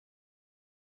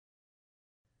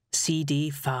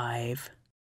CD5.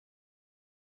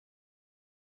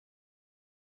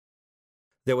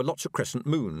 There were lots of crescent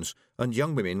moons, and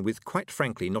young women with quite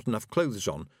frankly not enough clothes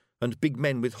on, and big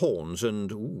men with horns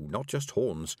and, not just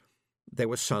horns. There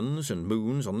were suns and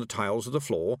moons on the tiles of the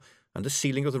floor, and the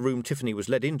ceiling of the room Tiffany was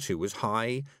led into was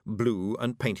high, blue,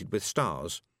 and painted with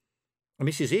stars.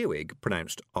 Mrs. Earwig,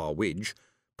 pronounced Arwidge,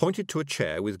 pointed to a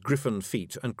chair with griffin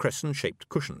feet and crescent-shaped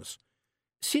cushions.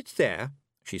 "Sit there,"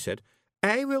 she said.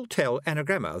 "I will tell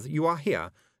Anagramma that you are here.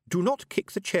 Do not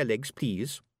kick the chair legs,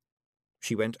 please."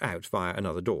 She went out via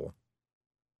another door.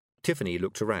 Tiffany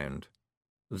looked around.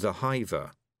 The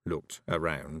Hiver looked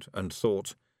around and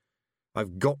thought,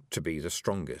 "I've got to be the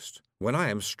strongest. When I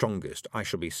am strongest, I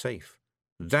shall be safe.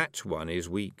 That one is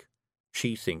weak.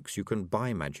 She thinks you can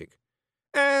buy magic."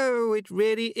 "Oh, it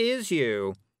really is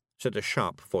you," said a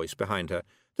sharp voice behind her.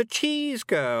 "The cheese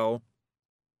girl."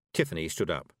 Tiffany stood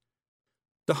up.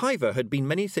 The Hiver had been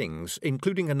many things,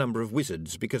 including a number of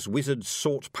wizards, because wizards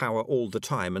sought power all the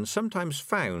time and sometimes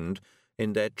found,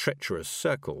 in their treacherous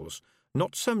circles,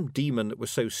 not some demon that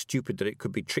was so stupid that it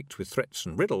could be tricked with threats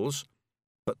and riddles,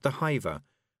 but the Hiver,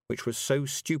 which was so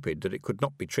stupid that it could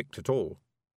not be tricked at all.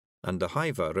 And the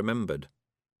Hiver remembered.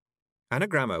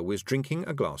 Anagramma was drinking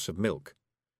a glass of milk.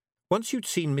 Once you'd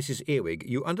seen Mrs. Earwig,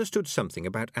 you understood something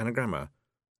about Anagramma.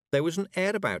 There was an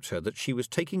air about her that she was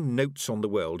taking notes on the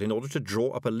world in order to draw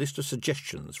up a list of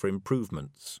suggestions for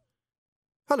improvements.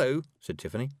 "Hello," said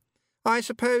Tiffany. "I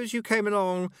suppose you came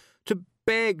along to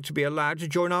beg to be allowed to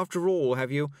join after all,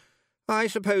 have you? I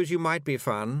suppose you might be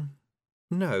fun."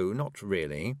 "No, not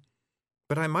really.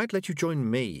 But I might let you join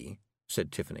me,"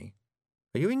 said Tiffany.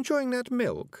 "Are you enjoying that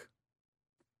milk?"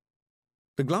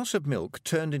 The glass of milk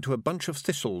turned into a bunch of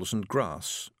thistles and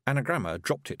grass. Anagramma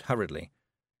dropped it hurriedly.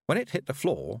 When it hit the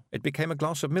floor, it became a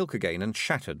glass of milk again and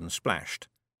shattered and splashed.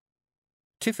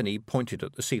 Tiffany pointed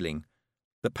at the ceiling.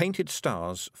 The painted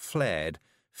stars flared,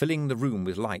 filling the room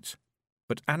with light,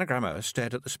 but Anagramma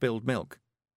stared at the spilled milk.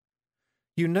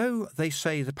 "You know they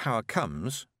say the power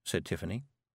comes," said Tiffany.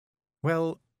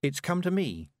 "Well, it's come to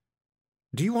me.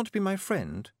 Do you want to be my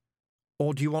friend,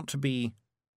 or do you want to be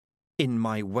in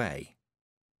my way?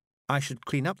 I should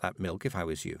clean up that milk if I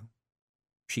was you."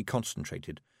 She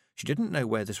concentrated. She didn't know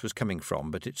where this was coming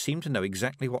from, but it seemed to know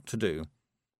exactly what to do.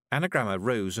 Anagramma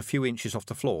rose a few inches off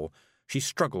the floor. She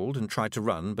struggled and tried to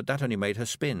run, but that only made her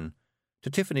spin.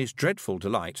 To Tiffany's dreadful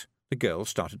delight, the girl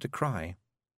started to cry.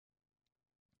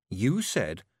 "You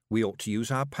said we ought to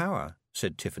use our power,"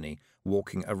 said Tiffany,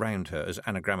 walking around her as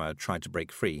Anagramma tried to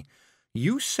break free.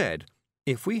 "You said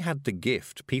if we had the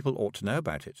gift, people ought to know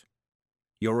about it.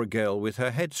 You're a girl with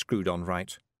her head screwed on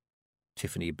right."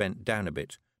 Tiffany bent down a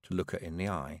bit to look her in the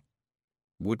eye.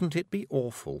 "Wouldn't it be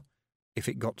awful if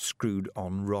it got screwed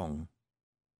on wrong?"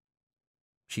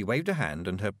 She waved a hand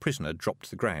and her prisoner dropped to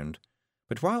the ground.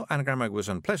 But while Anagramma was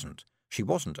unpleasant, she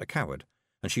wasn't a coward,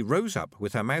 and she rose up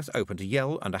with her mouth open to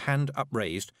yell and a hand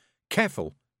upraised.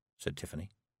 "Careful," said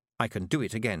Tiffany. "I can do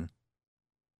it again."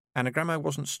 Anagramma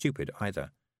wasn't stupid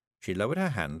either. She lowered her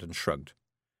hand and shrugged.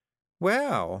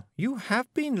 "Well, you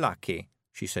have been lucky,"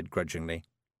 she said grudgingly.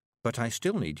 "But I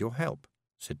still need your help,"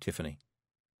 said Tiffany.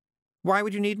 "Why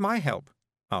would you need my help?"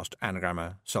 asked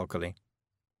Anagramma sulkily.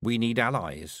 "We need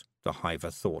allies," the Hiver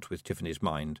thought with Tiffany's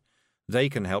mind. "They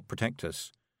can help protect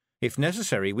us. If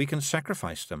necessary, we can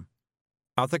sacrifice them.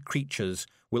 Other creatures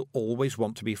will always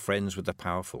want to be friends with the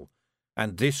powerful,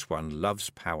 and this one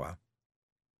loves power."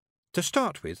 "To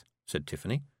start with," said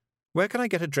Tiffany, "where can I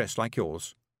get a dress like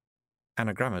yours?"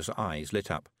 Anagramma's eyes lit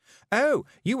up. "Oh,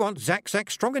 you want Zack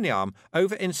Strong in the Arm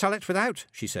over in Salet Without,"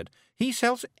 she said. "He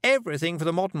sells everything for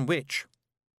the modern witch."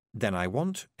 "Then I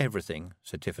want everything,"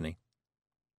 said Tiffany.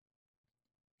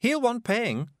 "He'll want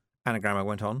paying," Anagramma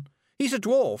went on. "He's a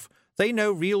dwarf. They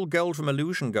know real gold from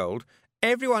illusion gold.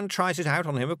 Everyone tries it out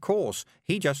on him, of course.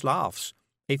 He just laughs.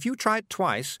 If you try it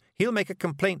twice, he'll make a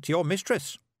complaint to your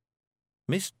mistress."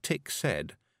 "Miss Tick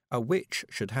said a witch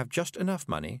should have just enough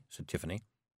money," said Tiffany.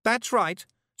 "That's right,"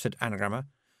 said Anagramma.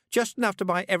 "Just enough to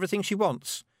buy everything she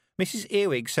wants. Mrs.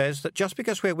 Earwig says that just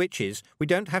because we're witches, we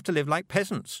don't have to live like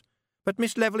peasants. But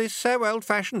Miss Level is so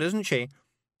old-fashioned, isn't she?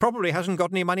 Probably hasn't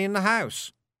got any money in the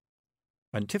house."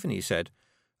 And Tiffany said,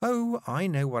 "Oh, I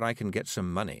know where I can get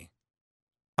some money.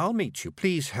 I'll meet you.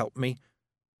 Please help me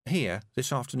here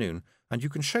this afternoon, and you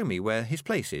can show me where his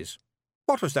place is."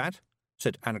 "What was that?"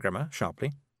 said Anagramma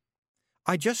sharply.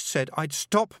 "I just said I'd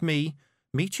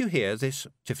meet you here this—"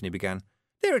 Tiffany began.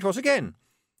 "There it was again.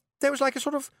 There was like a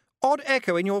sort of odd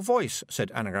echo in your voice,"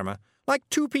 said Anagramma, "like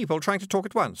two people trying to talk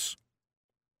at once."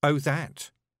 "Oh,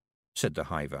 that," said the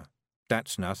Hiver.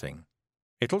 "That's nothing.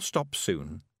 It'll stop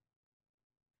soon."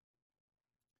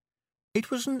 It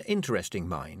was an interesting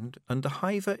mind, and the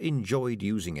hiver enjoyed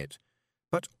using it,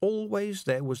 but always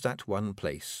there was that one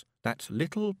place, that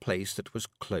little place that was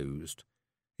closed.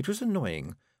 It was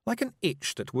annoying, like an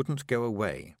itch that wouldn't go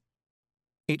away.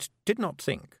 It did not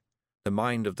think. The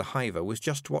mind of the hiver was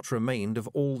just what remained of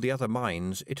all the other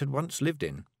minds it had once lived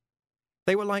in.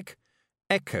 They were like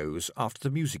echoes after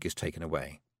the music is taken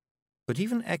away. But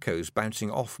even echoes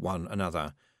bouncing off one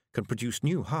another can produce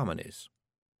new harmonies.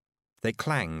 They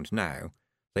clanged now.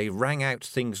 They rang out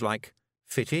things like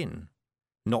fit in,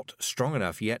 not strong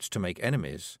enough yet to make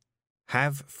enemies,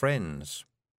 have friends.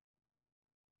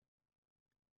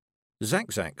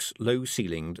 Zack-Zack's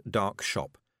low-ceilinged, dark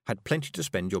shop had plenty to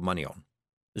spend your money on.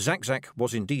 Zack-Zack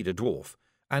was indeed a dwarf,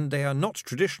 and they are not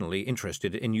traditionally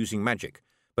interested in using magic,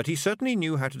 but he certainly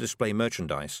knew how to display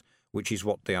merchandise, which is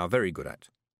what they are very good at.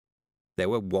 There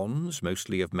were wands,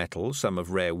 mostly of metal, some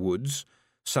of rare woods.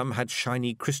 Some had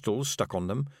shiny crystals stuck on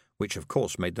them, which of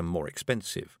course made them more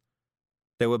expensive.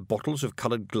 There were bottles of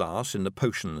coloured glass in the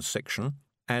potions section,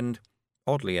 and,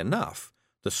 oddly enough,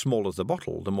 the smaller the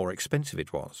bottle, the more expensive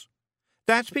it was.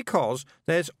 That's because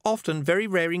there's often very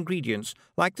rare ingredients,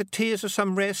 like the tears of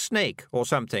some rare snake or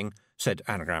something, said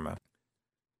Anagramma.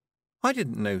 I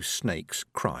didn't know snakes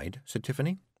cried, said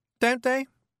Tiffany. Don't they?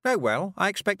 Oh well, I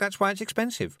expect that's why it's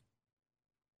expensive.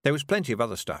 There was plenty of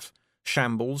other stuff.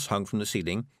 Shambles hung from the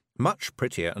ceiling, much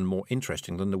prettier and more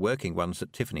interesting than the working ones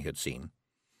that Tiffany had seen.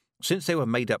 Since they were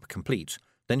made up complete,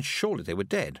 then surely they were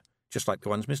dead, just like the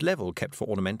ones Miss Level kept for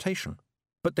ornamentation.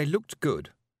 But they looked good,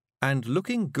 and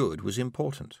looking good was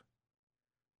important.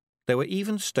 There were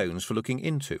even stones for looking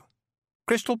into.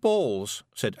 Crystal balls,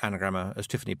 said Anagramma as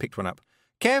Tiffany picked one up.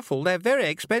 Careful, they're very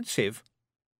expensive.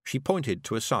 She pointed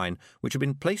to a sign which had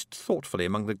been placed thoughtfully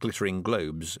among the glittering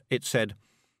globes. It said,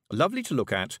 Lovely to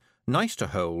look at, nice to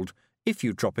hold. If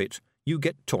you drop it, you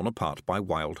get torn apart by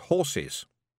wild horses.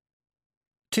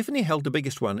 Tiffany held the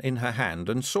biggest one in her hand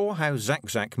and saw how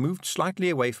Zack-Zack moved slightly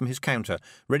away from his counter,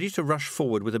 ready to rush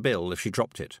forward with a bill if she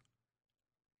dropped it.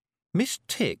 Miss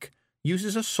Tick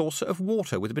uses a saucer of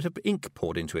water with a bit of ink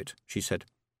poured into it, she said,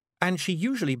 and she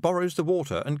usually borrows the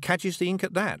water and catches the ink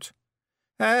at that.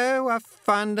 Oh, a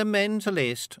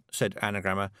fundamentalist, said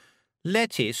Anagramma.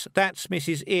 Lettice, that's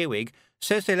Mrs. Earwig,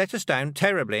 says they let us down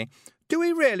terribly. Do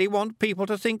we really want people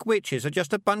to think witches are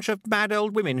just a bunch of mad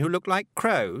old women who look like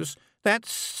crows?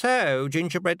 That's so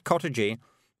gingerbread cottagey.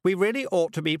 We really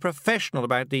ought to be professional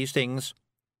about these things.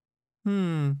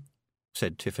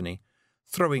 Said Tiffany,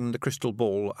 throwing the crystal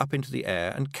ball up into the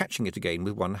air and catching it again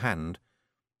with one hand.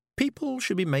 People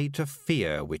should be made to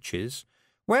fear witches.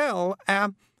 Well,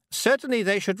 certainly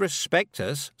they should respect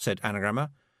us, said Anagramma.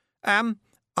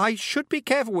 I should be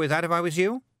careful with that if I was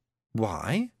you.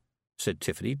 Why? Said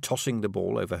Tiffany, tossing the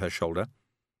ball over her shoulder.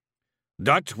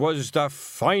 That was the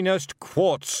finest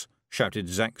quartz, shouted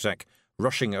Zack-Zack,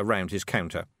 rushing around his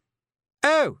counter.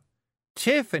 Oh,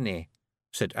 Tiffany,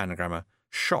 said Anagramma,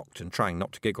 shocked and trying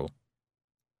not to giggle.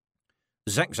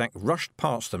 Zack-Zack rushed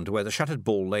past them to where the shattered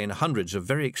ball lay in hundreds of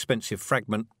very expensive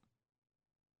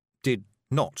did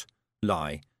not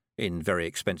lie in very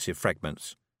expensive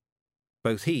fragments.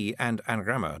 Both he and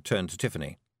Anagramma turned to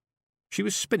Tiffany. She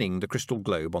was spinning the crystal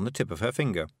globe on the tip of her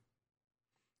finger.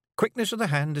 Quickness of the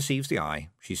hand deceives the eye,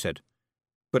 she said.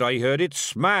 But I heard it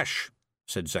smash,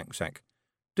 said Zack-Zack.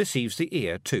 Deceives the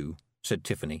ear, too, said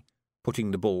Tiffany,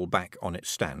 putting the ball back on its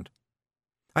stand.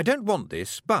 I don't want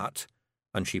this, but,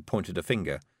 and she pointed a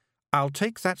finger, I'll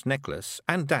take that necklace,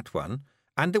 and that one,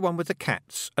 and the one with the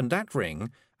cats, and that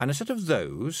ring, and a set of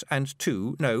those, and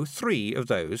 3 of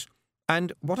those.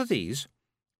 And what are these?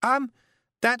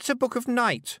 That's a book of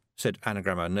night, said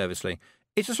Anagramma nervously.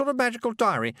 It's a sort of magical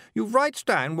diary. You write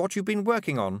down what you've been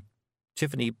working on.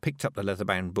 Tiffany picked up the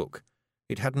leather-bound book.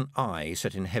 It had an eye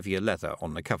set in heavier leather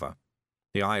on the cover.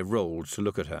 The eye rolled to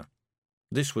look at her.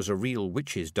 This was a real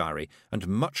witch's diary, and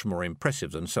much more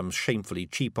impressive than some shamefully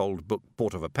cheap old book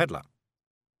bought of a peddler.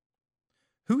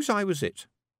 Whose eye was it?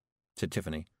 Said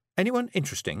Tiffany. Anyone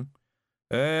interesting?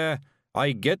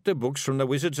 I get the books from the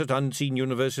wizards at Unseen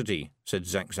University, said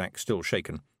Zack-Zack, still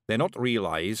shaken. They're not real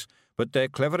eyes, but they're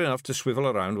clever enough to swivel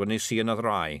around when they see another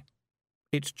eye.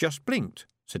 It's just blinked,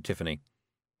 said Tiffany.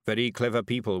 Very clever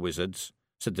people, wizards,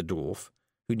 said the dwarf,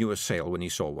 who knew a sail when he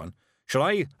saw one. Shall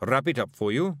I wrap it up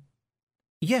for you?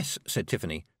 Yes, said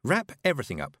Tiffany. Wrap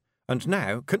everything up. And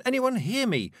now, can anyone hear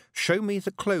me? Show me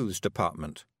the clothes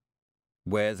department.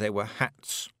 Where there were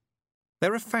hats.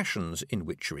 There are fashions in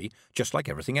witchery, just like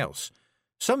everything else.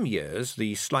 Some years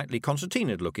the slightly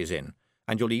concertinaed look is in,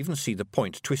 and you'll even see the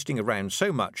point twisting around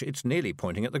so much it's nearly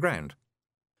pointing at the ground.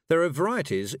 There are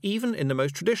varieties even in the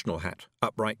most traditional hat,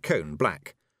 upright cone,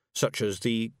 black. such as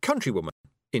the Countrywoman,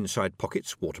 inside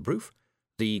pockets waterproof,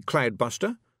 the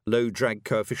Cloudbuster, low drag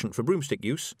coefficient for broomstick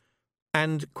use,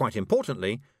 and, quite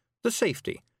importantly, the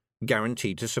Safety,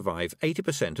 guaranteed to survive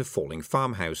 80% of falling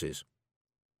farmhouses.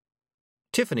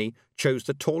 Tiffany chose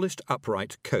the tallest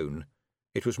upright cone.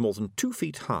 It was more than 2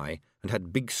 feet high and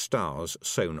had big stars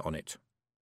sewn on it.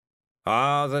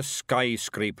 "Ah, the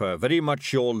skyscraper, very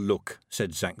much your look,"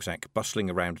 said Zack, bustling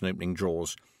around and opening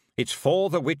drawers. "It's for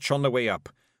the witch on the way up,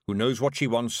 who knows what she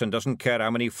wants and doesn't care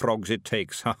how many frogs it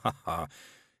takes. Ha ha ha.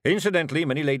 Incidentally,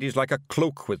 many ladies like a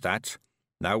cloak with that.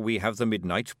 Now we have the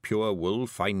midnight, pure wool,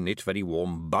 fine knit, very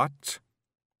warm, but—"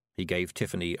 He gave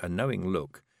Tiffany a knowing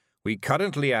look. "We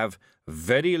currently have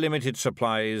very limited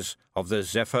supplies of the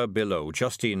Zephyr Billow,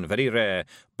 just in, very rare,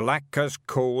 black as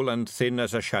coal and thin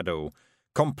as a shadow,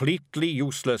 completely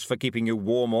useless for keeping you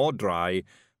warm or dry,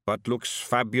 but looks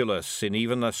fabulous in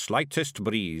even the slightest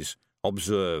breeze.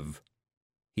 Observe."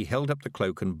 He held up the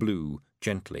cloak and blew,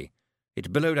 gently.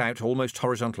 It billowed out almost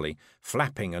horizontally,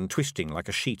 flapping and twisting like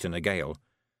a sheet in a gale.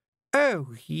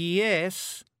 "Oh,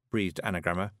 yes," breathed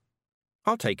Anagramma.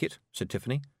 "I'll take it," said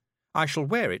Tiffany. "I shall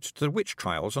wear it to the witch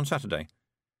trials on Saturday."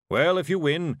 "Well, if you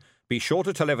win, be sure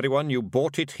to tell everyone you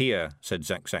bought it here," said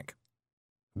Zack.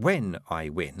 "When I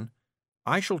win,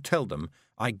 I shall tell them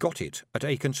I got it at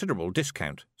a considerable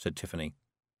discount," said Tiffany.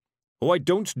 "Oh, I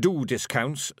don't do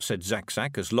discounts," said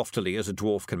Zack as loftily as a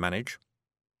dwarf can manage.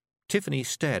 Tiffany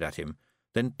stared at him,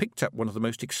 then picked up one of the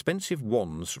most expensive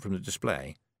wands from the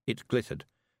display. It glittered.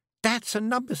 "That's a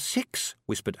number 6,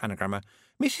 whispered Anagramma.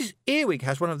 "Mrs. Earwig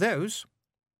has one of those."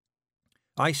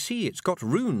 "I see it's got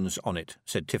runes on it,"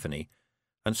 said Tiffany,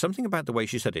 and something about the way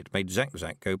she said it made Zack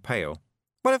go pale.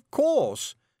 "Well, of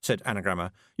course," said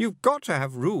Anagramma. "You've got to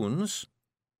have runes."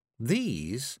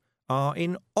 "These are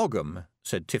in Ogham,"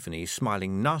 said Tiffany,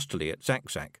 smiling nastily at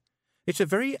Zack. "It's a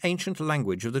very ancient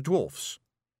language of the dwarfs.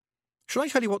 Shall I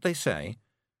tell you what they say?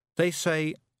 They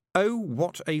say, 'Oh,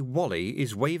 what a Wally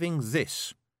is waving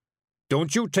this.'"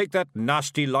 "Don't you take that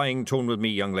nasty lying tone with me,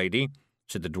 young lady,"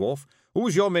 said the dwarf.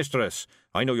 "Who's your mistress?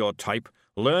 I know your type.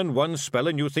 Learn one spell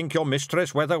and you think your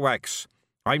mistress weatherwax.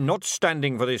 I'm not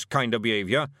standing for this kind of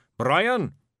behaviour.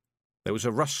 Brian!" There was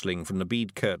a rustling from the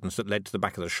bead curtains that led to the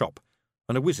back of the shop,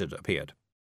 and a wizard appeared.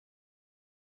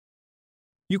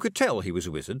 You could tell he was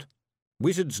a wizard.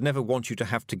 Wizards never want you to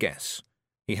have to guess.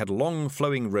 He had long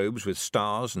flowing robes with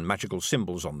stars and magical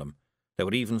symbols on them. There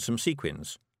were even some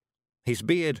sequins. His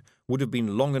beard would have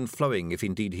been long and flowing if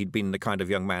indeed he'd been the kind of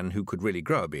young man who could really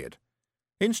grow a beard.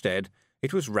 Instead,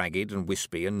 it was ragged and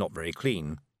wispy and not very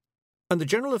clean. And the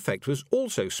general effect was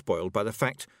also spoiled by the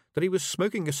fact that he was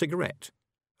smoking a cigarette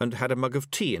and had a mug of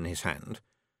tea in his hand,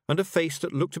 and a face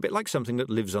that looked a bit like something that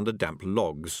lives under damp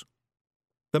logs.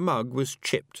 The mug was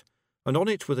chipped, and on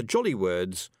it were the jolly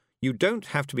words, "You don't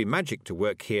have to be magic to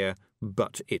work here,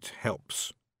 but it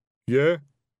helps." "Yeah?"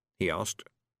 he asked,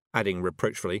 adding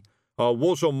reproachfully, "I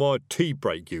was on my tea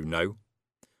break, you know."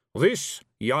 "This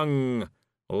young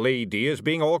lady is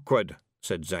being awkward,"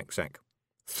 said Zack,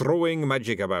 "throwing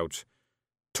magic about,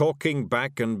 talking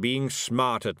back and being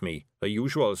smart at me, the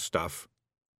usual stuff."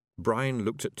 Brian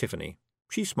looked at Tiffany.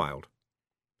 She smiled.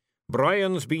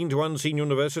 "Brian's been to Unseen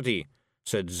University,"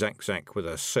 said Zack with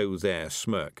a so-there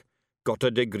smirk. "Got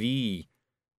a degree.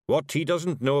 What he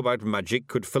doesn't know about magic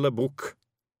could fill a book.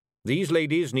 These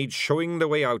ladies need showing the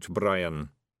way out, Brian."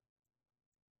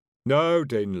 "Now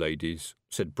then, ladies,"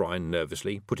 said Brian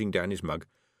nervously, putting down his mug.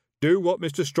 "Do what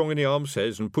Mr. Strong-in-the-Arm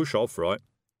says and push off, right?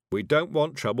 We don't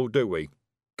want trouble, do we?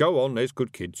 Go on, there's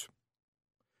good kids."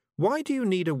 "Why do you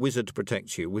need a wizard to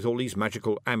protect you with all these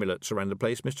magical amulets around the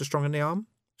place, Mr. Strong-in-the-Arm?"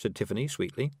 said Tiffany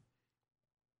sweetly.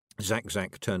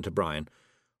 Zack turned to Brian.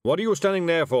 "What are you standing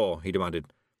there for?" he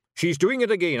demanded. "She's doing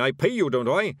it again. I pay you, don't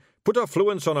I? Put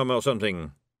affluence on 'em or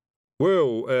something."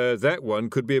 "Well, that one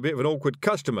could be a bit of an awkward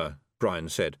customer," Brian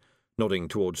said, nodding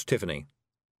towards Tiffany.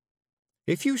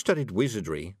 "If you studied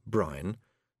wizardry, Brian,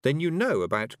 then you know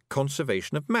about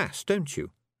conservation of mass, don't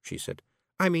you?" she said.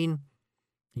 "I mean,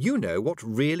 you know what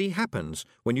really happens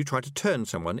when you try to turn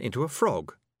someone into a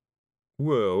frog."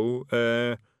 "Well,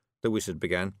 the wizard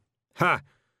began. "Ha!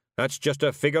 That's just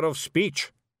a figure of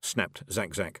speech," snapped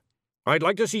Zack. "I'd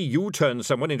like to see you turn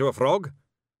someone into a frog."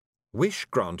 "Wish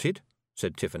granted,"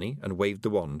 said Tiffany, and waved the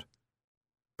wand.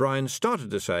 Brian started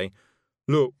to say,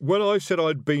 "Look, when I said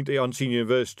I'd been to Unseen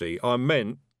University, I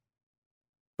meant—"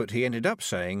 But he ended up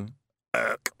saying,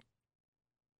 "Urk."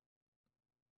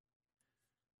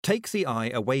 Take the eye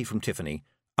away from Tiffany,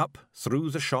 up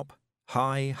through the shop,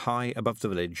 high above the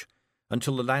village,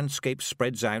 until the landscape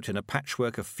spreads out in a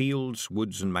patchwork of fields,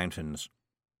 woods and mountains.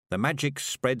 The magic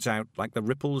spreads out like the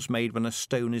ripples made when a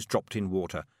stone is dropped in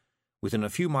water, Within a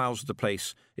few miles of the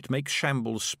place, it makes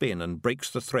shambles spin and breaks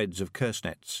the threads of curse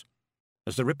nets.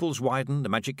 As the ripples widen, the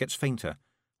magic gets fainter,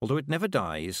 although it never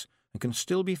dies and can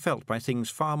still be felt by things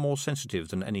far more sensitive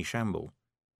than any shamble.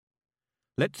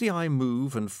 Let the eye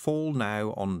move and fall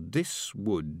now on this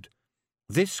wood,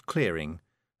 this clearing,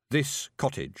 this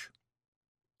cottage.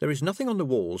 There is nothing on the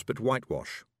walls but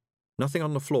whitewash, nothing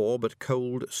on the floor but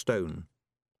cold stone.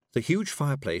 The huge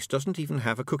fireplace doesn't even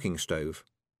have a cooking stove.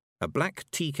 A black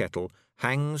tea kettle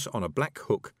hangs on a black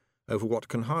hook over what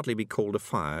can hardly be called a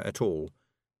fire at all.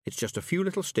 It's just a few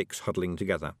little sticks huddling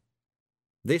together.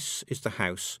 This is the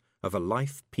house of a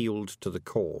life peeled to the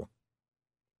core.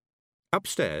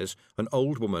 Upstairs, an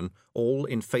old woman, all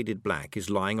in faded black, is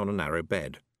lying on a narrow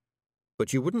bed.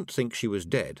 But you wouldn't think she was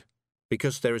dead,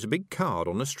 because there is a big card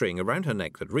on a string around her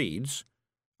neck that reads,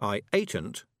 "I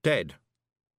ain't dead."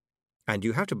 And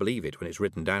you have to believe it when it's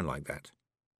written down like that.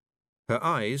 Her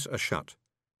eyes are shut,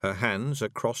 her hands are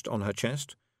crossed on her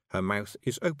chest, her mouth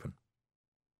is open.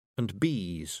 And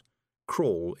bees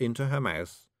crawl into her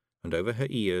mouth and over her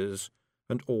ears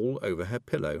and all over her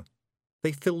pillow.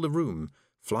 They fill the room,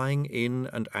 flying in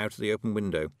and out the open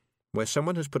window, where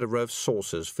someone has put a row of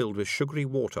saucers filled with sugary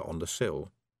water on the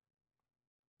sill.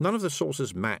 None of the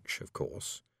saucers match, of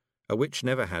course. A witch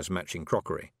never has matching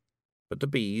crockery. But the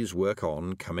bees work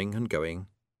on, coming and going,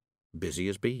 busy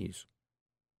as bees.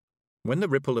 When the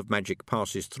ripple of magic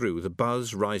passes through, the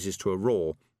buzz rises to a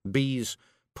roar. Bees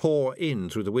pour in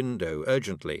through the window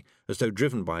urgently, as though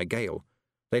driven by a gale.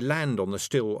 They land on the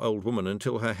still old woman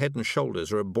until her head and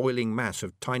shoulders are a boiling mass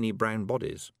of tiny brown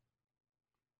bodies.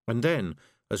 And then,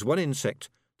 as one insect,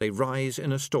 they rise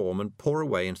in a storm and pour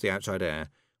away into the outside air,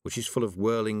 which is full of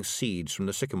whirling seeds from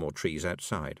the sycamore trees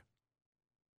outside.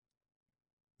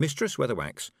 Mistress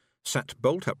Weatherwax sat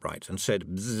bolt upright and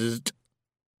said bzzzt.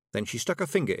 Then she stuck a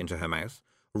finger into her mouth,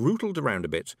 rootled around a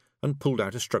bit, and pulled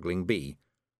out a struggling bee.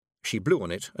 She blew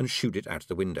on it and shooed it out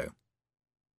the window.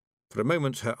 For a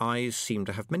moment her eyes seemed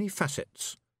to have many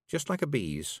facets, just like a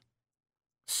bee's.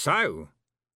 "So,"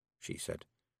 she said,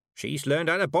 "she's learned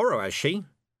how to borrow, has she?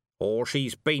 Or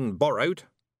she's been borrowed?"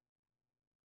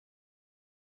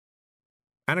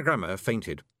 Anagramma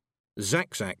fainted.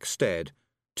 Zack stared,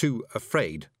 too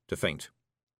afraid to faint.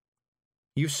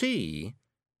 "You see,"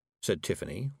 said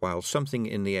Tiffany, while something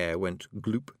in the air went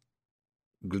gloop,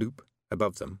 gloop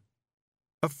above them,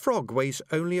 "a frog weighs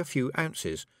only a few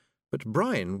ounces, but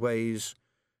Brian weighs,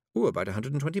 about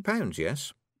 120 pounds,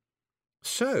 yes?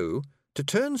 So, to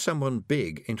turn someone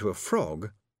big into a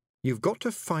frog, you've got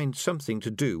to find something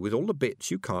to do with all the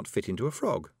bits you can't fit into a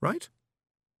frog, right?"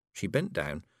 She bent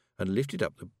down and lifted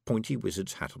up the pointy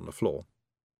wizard's hat on the floor.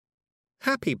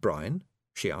 "Happy, Brian?"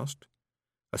 she asked.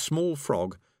 A small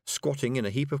frog, squatting in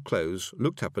a heap of clothes,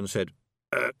 looked up and said,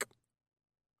 "Urk."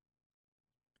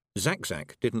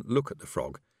 Zack didn't look at the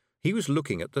frog. He was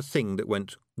looking at the thing that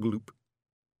went gloop,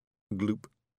 gloop.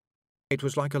 It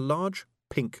was like a large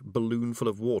pink balloon full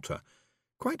of water,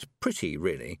 quite pretty,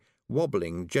 really,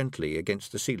 wobbling gently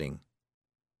against the ceiling.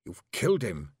 "You've killed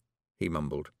him," he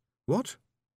mumbled. "What?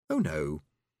 Oh, no.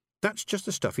 That's just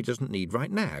the stuff he doesn't need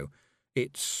right now.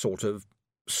 It's sort of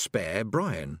spare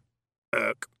Brian."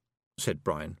 "Urk," said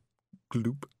Brian.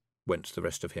 Gloop went the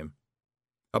rest of him.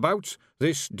 "About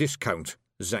this discount,"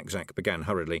 Zack began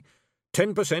hurriedly.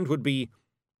 10% would be—"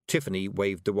 Tiffany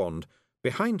waved the wand.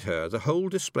 Behind her, the whole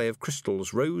display of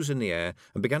crystals rose in the air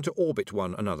and began to orbit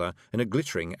one another in a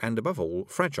glittering and, above all,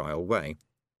 fragile way.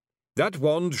 "That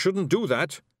wand shouldn't do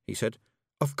that," he said.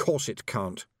 "Of course it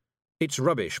can't. It's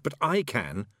rubbish, but I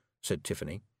can," said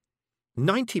Tiffany.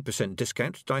 90%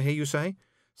 discount, did I hear you say?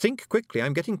 Think quickly,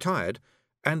 I'm getting tired.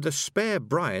 And the spare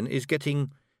Brian is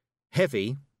getting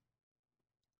heavy."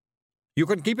 "You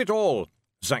can keep it all,"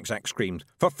 Zack screamed.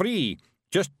 "For free.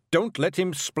 Just don't let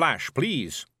him splash,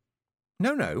 please."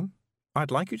 No.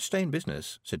 I'd like you to stay in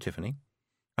business," said Tiffany.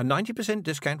 "A 90%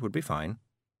 discount would be fine.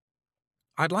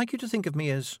 I'd like you to think of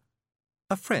me as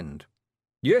a friend."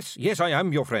 Yes, I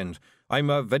am your friend.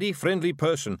 I'm a very friendly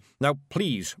person. Now,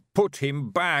 please, put him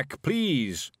back,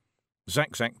 please."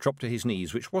 Zack dropped to his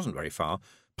knees, which wasn't very far.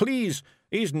 "Please,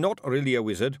 he's not really a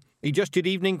wizard. He just did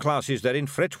evening classes there in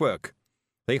fretwork.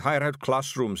 They hire out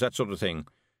classrooms, that sort of thing.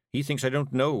 He thinks I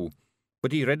don't know.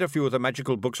 But he read a few of the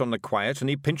magical books on the quiet, and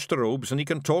he pinched the robes, and he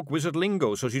can talk wizard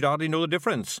lingo, so you'd hardly know the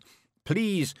difference.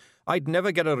 Please, I'd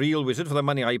never get a real wizard for the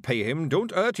money I pay him.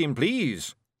 Don't hurt him,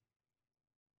 please."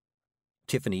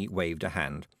 Tiffany waved a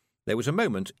hand. There was a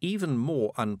moment even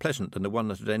more unpleasant than the one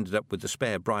that had ended up with the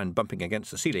spare Brian bumping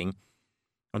against the ceiling,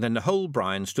 and then the whole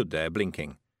Brian stood there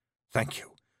blinking. Thank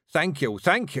you,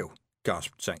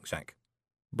 gasped Zack.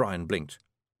 Brian blinked.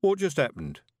 "What just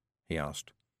happened?" he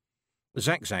asked.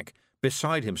 Zack,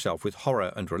 beside himself with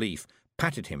horror and relief,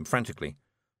 patted him frantically.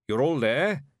 "You're all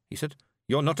there?" he said.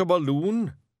 "You're not a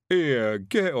balloon? Here,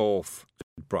 get off,"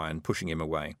 said Brian, pushing him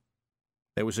away.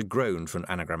 There was a groan from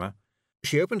Anagramma.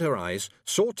 She opened her eyes,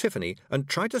 saw Tiffany, and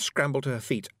tried to scramble to her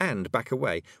feet and back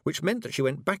away, which meant that she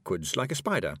went backwards like a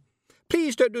spider.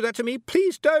 "Please don't do that to me!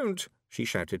 Please don't!" she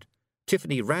shouted.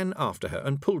 Tiffany ran after her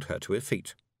and pulled her to her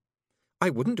feet. "I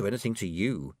wouldn't do anything to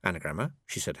you, Anagramma,"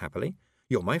 she said happily.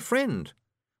 "You're my friend.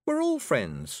 We're all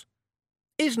friends.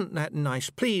 Isn't that nice?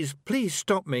 Please, please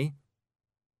stop me."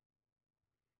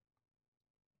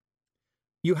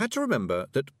 You had to remember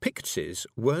that Pictses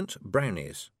weren't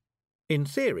brownies. In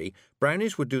theory,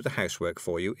 brownies would do the housework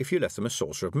for you if you left them a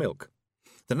saucer of milk.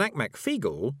 The Nakmak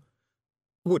Feegle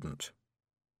wouldn't.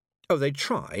 Oh, they'd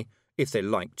try, if they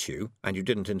liked you and you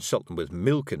didn't insult them with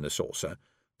milk in the saucer.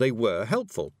 They were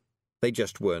helpful. They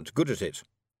just weren't good at it.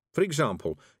 For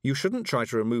example, you shouldn't try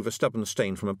to remove a stubborn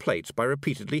stain from a plate by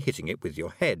repeatedly hitting it with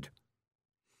your head.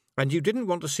 And you didn't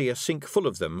want to see a sink full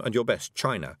of them and your best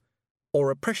china, or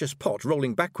a precious pot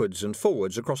rolling backwards and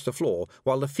forwards across the floor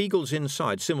while the Feegles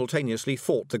inside simultaneously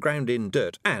fought the ground-in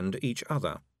dirt and each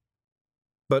other.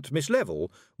 But Miss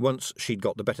Level, once she'd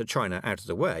got the better china out of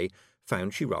the way,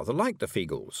 found she rather liked the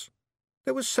Feegles.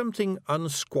 There was something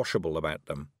unsquashable about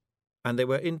them, and they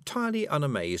were entirely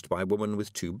unamazed by a woman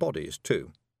with two bodies,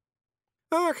 too.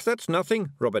 "Ach, that's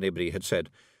nothing," Rob Anybody had said.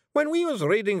 "When we was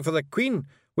raiding for the Queen,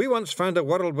 we once found a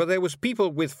world where there was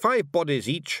people with 5 bodies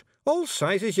each, all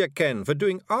sizes you ken, for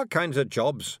doing all kinds of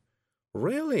jobs."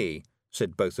 "Really?"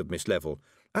 said both of Miss Level.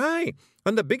 "Aye,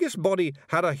 and the biggest body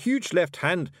had a huge left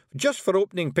hand just for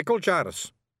opening pickle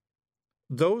jars."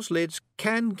 "Those lids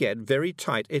can get very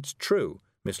tight, it's true,"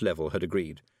 Miss Level had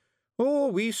agreed. "Oh,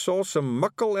 we saw some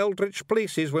muckle eldritch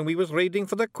places when we was raiding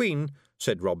for the Queen,"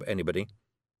 said Rob Anybody.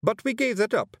 "But we gave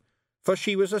that up, for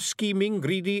she was a scheming,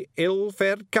 greedy,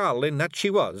 ill-fared carlin, that she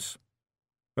was."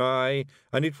 "Aye,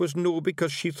 and it was no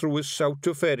because she threw us out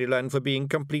to fairyland for being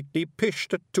completely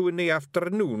pished at 2 in the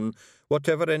afternoon,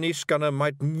 whatever any scunner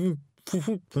might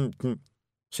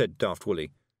said Daft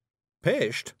Woolly.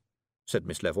 "Pished?" said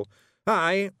Miss Level.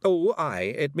 "Aye, oh,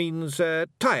 aye, it means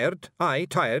tired, aye,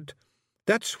 tired.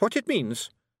 That's what it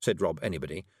means," said Rob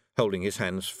Anybody, holding his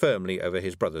hands firmly over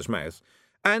his brother's mouth.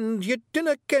 "And you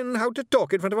dinna ken how to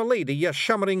talk in front of a lady, you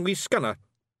shammering wee scunner."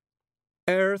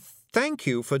 Thank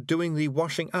you for doing the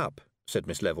washing up," said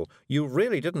Miss Level. "You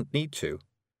really didn't need to."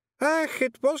 "Ach,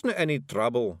 it wasn't any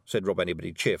trouble," said Rob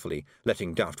Anybody cheerfully,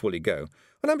 letting Daft Woolly go.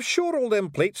 "And I'm sure all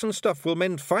them plates and stuff will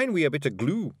mend fine wi' a bit of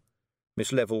glue."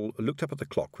 Miss Level looked up at the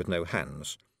clock with no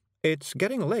hands. "It's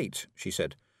getting late," she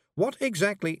said. "What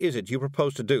exactly is it you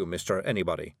propose to do, Mr.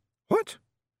 Anybody?" "What?"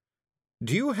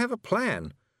 "Do you have a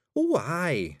plan?" "Oh,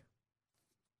 aye."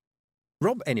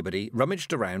 Rob Anybody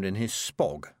rummaged around in his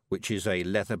spog, which is a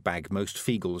leather bag most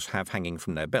Feegles have hanging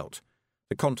from their belt.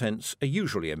 The contents are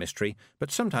usually a mystery, but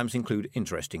sometimes include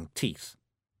interesting teeth.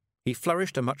 He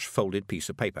flourished a much-folded piece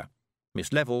of paper.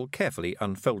 Miss Level carefully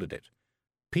unfolded it.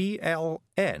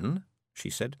 "PLN?" she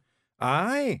said.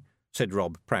 "Aye," said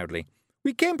Rob proudly.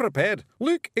 "We came prepared.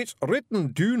 Look, it's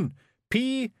written down.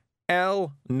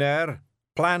 P-L-N-R.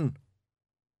 Plan."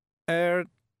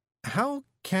 How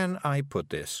can I put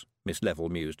this?" Miss Level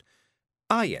mused.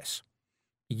 "Ah, yes.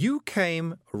 You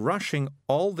came rushing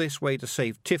all this way to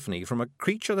save Tiffany from a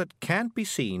creature that can't be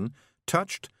seen,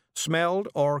 touched, smelled,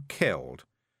 or killed.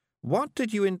 What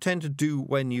did you intend to do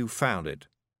when you found it?"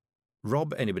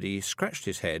 Rob Anybody scratched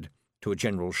his head to a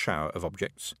general shower of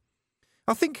objects.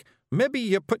 "I think maybe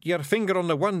you put your finger on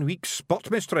the one weak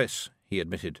spot, mistress," he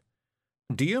admitted.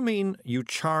 "Do you mean you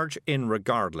charge in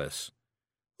regardless?"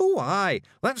 "Oh, aye,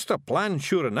 that's the plan,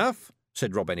 sure enough,"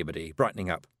 said Rob Anybody, brightening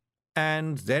up.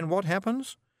 "And then what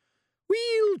happens?"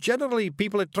 "Well, generally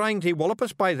people are trying to wallop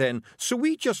us by then, so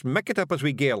we just make it up as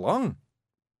we go along."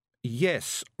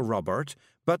 "Yes, Robert,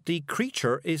 but the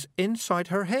creature is inside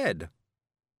her head."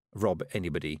 Rob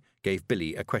Anybody gave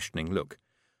Billy a questioning look.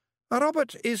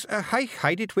 "Robert is a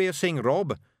high-hided way of saying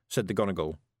Rob," said the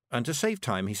Gonigal, and to save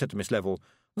time he said to Miss Level,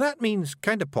 "That means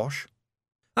kind of posh."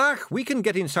 "Ach, we can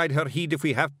get inside her head if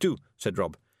we have to," said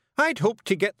Rob. "I'd hoped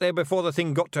to get there before the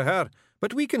thing got to her,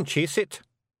 but we can chase it."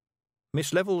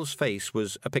 Miss Level's face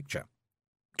was a picture.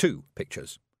 2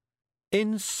 pictures.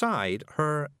 "Inside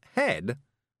her head?"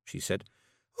 she said.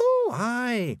 "Oh,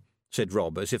 aye," said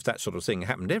Rob, as if that sort of thing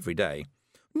happened every day.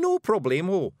 "No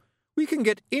problemo. We can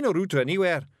get in or out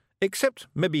anywhere, except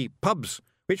maybe pubs,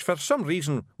 which for some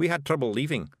reason we had trouble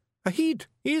leaving. Ahead,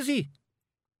 easy."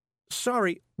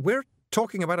 "Sorry, we're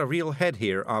talking about a real head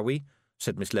here, are we?"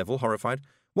 said Miss Level, horrified.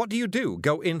 "What do?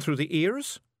 Go in through the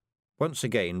ears?" Once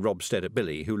again Rob stared at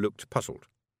Billy, who looked puzzled.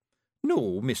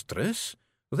 "No, mistress,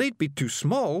 they'd be too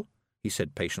small," he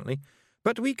said patiently.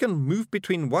 "But we can move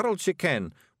between worlds, you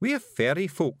can. We're fairy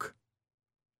folk."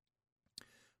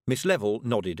 Miss Level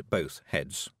nodded both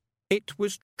heads. It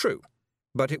was true,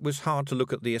 but it was hard to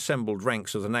look at the assembled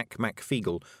ranks of the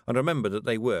Nac-Mac-Feegle and remember that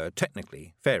they were,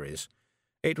 technically, fairies.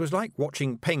 It was like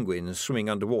watching penguins swimming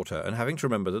underwater and having to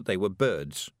remember that they were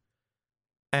birds.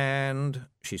 "And,"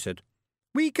 she said,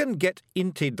 "we can get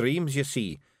into dreams, you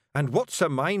see, and what's a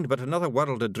mind but another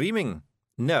world of dreaming?"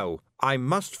 "No, I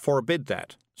must forbid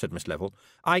that," said Miss Level.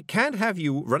 "I can't have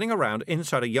you running around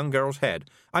inside a young girl's head.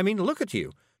 I mean, look at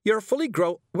you. You're fully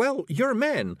well, you're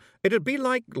men. It'd be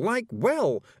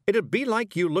it'd be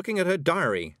like you looking at her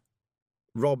diary."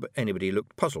 Rob Anybody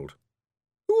looked puzzled.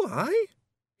 "Why?"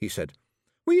 he said.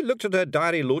 "We looked at her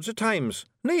diary loads of times.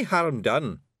 Nae harm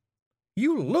done."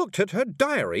 "You looked at her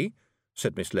diary?"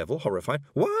 said Miss Level, horrified.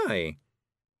 "Why?"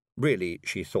 Really,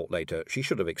 she thought later, she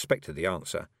should have expected the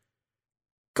answer.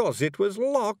 "'Cause it was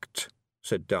locked,"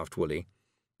 said Daft Willie.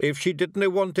 "If she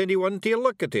didn't want anyone to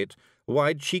look at it,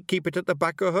 why'd she keep it at the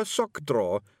back of her sock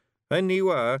drawer?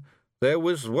 Anyway, there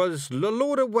was a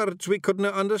load of words we couldn't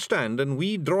understand, and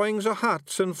wee drawings of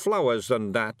hearts and flowers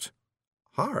and that."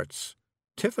 "Hearts?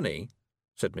 Tiffany?"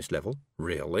 said Miss Level.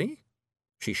 "Really?"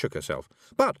 She shook herself.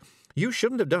 "But you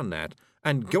shouldn't have done that,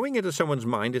 and going into someone's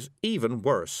mind is even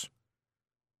worse."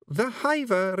 "The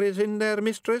hiver is in there,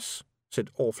 mistress," said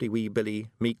awfully wee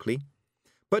Billy meekly.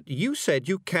 "But you said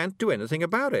you can't do anything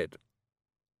about it."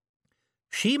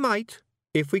 "She might,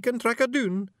 if we can track her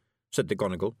doon," said the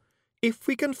Gonigal. "If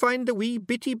we can find the wee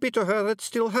bitty bit o' her that's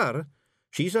still her.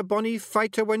 She's a bonny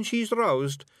fighter when she's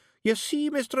roused. You see,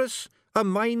 mistress, a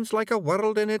mind's like a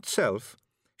world in itself.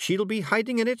 She'll be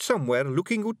hiding in it somewhere,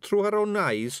 looking out through her own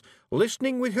eyes,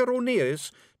 listening with her own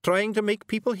ears, trying to make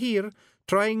people hear,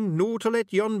 trying no to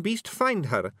let yon beast find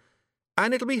her.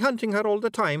 And it'll be hunting her all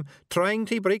the time, trying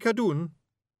to break her doon."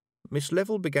 Miss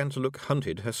Level began to look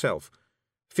hunted herself.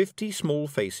 50 small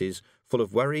faces, full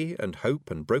of worry and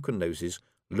hope and broken noses,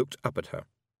 looked up at her,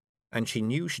 and she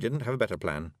knew she didn't have a better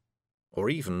plan, or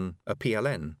even a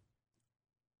PLN.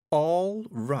 "All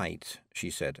right," she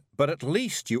said, "but at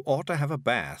least you ought to have a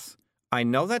bath. I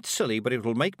know that's silly, but it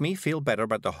will make me feel better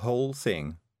about the whole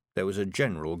thing." There was a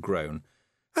general groan.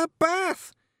 "A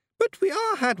bath? But we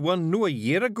all had one no a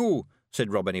year ago,"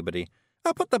 said Rob Anybody.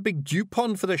 "I put the big dew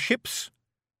pond for the ships."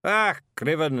 "Ah,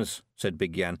 crivens," said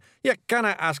Big Yan. "You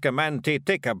canna ask a man to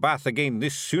take a bath again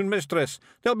this soon, mistress.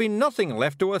 There'll be nothing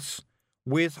left to us."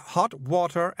 "With hot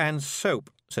water and soap,"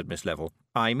 said Miss Level.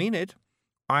 "I mean it.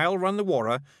 I'll run the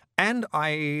water, and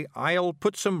I'll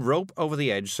put some rope over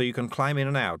the edge so you can climb in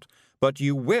and out. But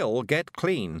you will get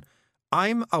clean.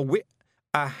 I'm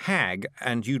a hag,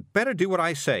 and you'd better do what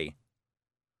I say."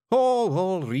 "Oh,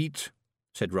 all reet,"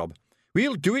 said Rob.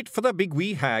 "We'll do it for the big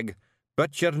wee hag.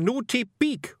 But you're no to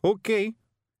peek, OK?"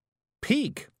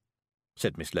 "Peek?"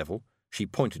 said Miss Level. She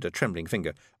pointed a trembling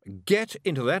finger. "Get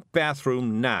into that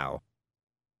bathroom now."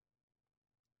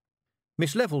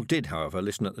 Miss Level did, however,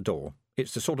 listen at the door.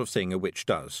 It's the sort of thing a witch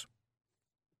does.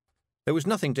 There was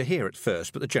nothing to hear at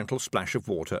first but the gentle splash of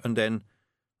water, and then,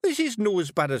 "This is no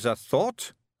as bad as I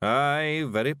thought. Aye,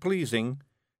 very pleasing.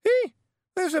 Hey,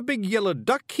 there's a big yellow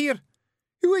duck here.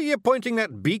 Who are you pointing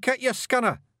that beak at, you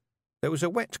scunner?" There was a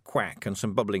wet quack and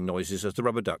some bubbling noises as the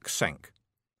rubber duck sank.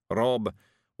 "Rob,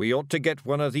 we ought to get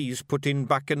one of these put in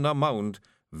back in the mound.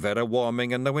 Vera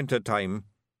warming in the winter time."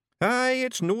 "Aye,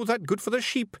 it's no that good for the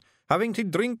sheep, having to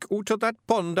drink out of that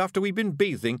pond after we've been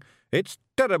bathing. It's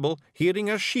terrible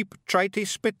hearing a sheep try to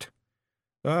spit."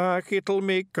 "Ah, it'll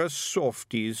make us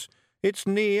softies. It's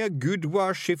nae a good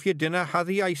wash if you dinna have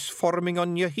the ice forming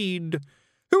on your head.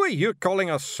 Who are you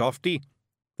calling a softy?"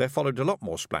 There followed a lot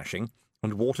more splashing,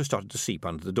 and water started to seep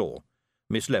under the door.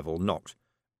 Miss Level knocked.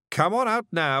 "Come on out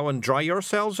now and dry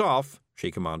yourselves off," she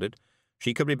commanded.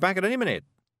 She could be back at any minute.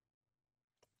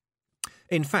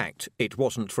 In fact, it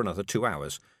wasn't for another 2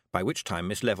 hours, by which time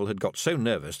Miss Level had got so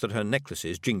nervous that her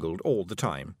necklaces jingled all the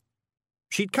time.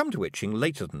 She'd come to witching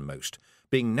later than most,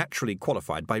 being naturally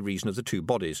qualified by reason of the 2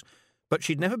 bodies, but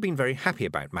she'd never been very happy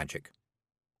about magic.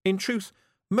 In truth,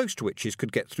 most witches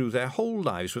could get through their whole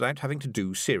lives without having to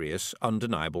do serious,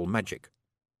 undeniable magic.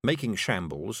 Making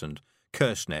shambles and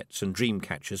curse nets and dream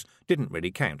catchers didn't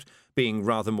really count, being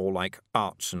rather more like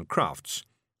arts and crafts,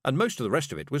 and most of the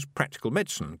rest of it was practical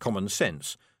medicine, common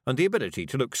sense, and the ability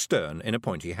to look stern in a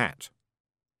pointy hat.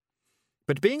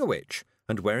 But being a witch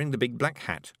and wearing the big black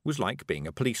hat was like being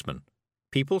a policeman.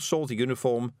 People saw the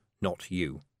uniform, not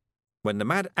you. When the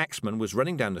mad axeman was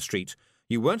running down the street,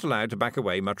 you weren't allowed to back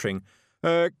away muttering,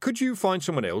 Could you find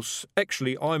someone else?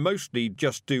 Actually, I mostly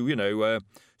just do,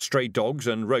 stray dogs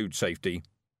and road safety.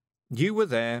 You were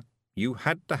there. You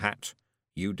had the hat.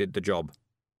 You did the job.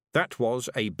 That was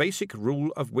a basic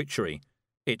rule of witchery.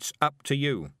 It's up to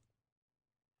you.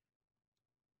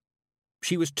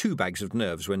 She was 2 bags of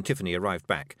nerves when Tiffany arrived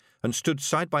back, and stood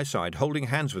side by side holding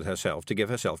hands with herself to give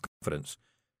herself confidence.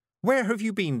 "Where have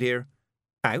you been, dear?"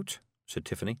 "Out," said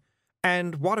Tiffany.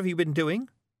 "And what have you been doing?"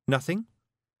 "Nothing."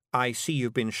 "I see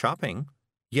you've been shopping."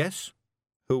 "Yes."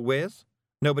 "Who with?"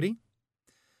 "Nobody."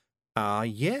 "Ah,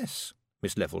 yes,"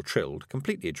 Miss Level trilled,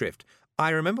 completely adrift. "I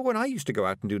remember when I used to go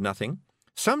out and do nothing.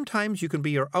 Sometimes you can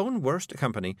be your own worst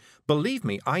company. Believe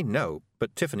me, I know."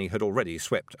 But Tiffany had already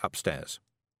swept upstairs.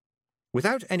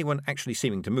 Without anyone actually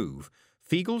seeming to move,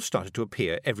 Feegle started to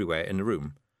appear everywhere in the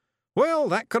room. "Well,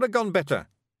 that could have gone better,"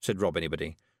 said Rob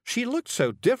Anybody. "She looked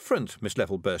so different," Miss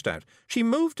Level burst out. "She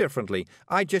moved differently.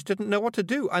 I just didn't know what to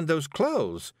do. And those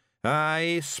clothes."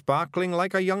 "Aye, sparkling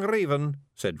like a young raven,"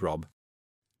 said Rob.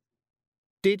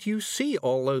 "Did you see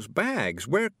all those bags?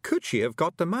 Where could she have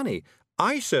got the money?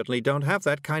 I certainly don't have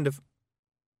that kind of—"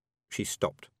 She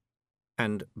stopped,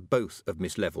 and both of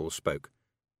Miss Level spoke.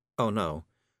 "Oh, no,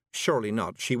 surely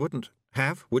not. She wouldn't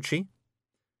have, would she?"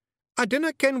 "I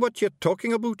dinna ken what you're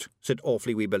talking about," said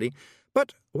Awfully Wee Billy,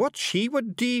 "but what she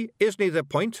would do isna the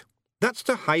point. That's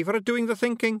the hiver doing the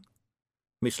thinking."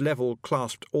 Miss Level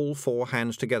clasped all 4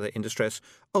 hands together in distress.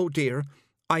 "Oh, dear,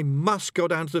 I must go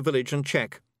down to the village and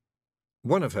check."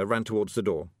 One of her ran towards the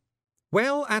door.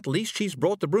 "Well, at least she's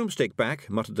brought the broomstick back,"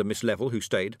 muttered the Miss Level who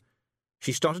stayed.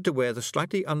 She started to wear the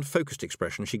slightly unfocused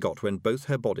expression she got when both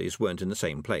her bodies weren't in the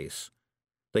same place.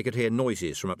 They could hear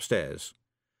noises from upstairs.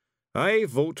 "I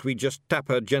vote we just tap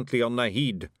her gently on the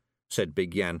head," said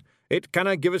Big Yan. "It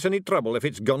canna give us any trouble if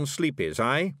it's gone sleepies,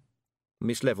 aye?"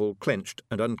 Miss Level clenched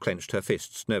and unclenched her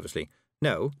fists nervously.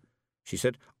 "No," she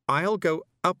said. "I'll go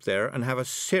up there and have a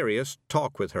serious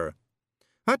talk with her."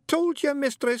 "I told you,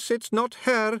 mistress, it's not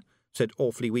her," said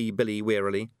Awfully Wee Billy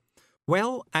wearily.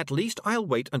 "Well, at least I'll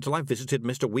wait until I've visited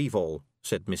Mr. Weevil,"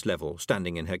 said Miss Level,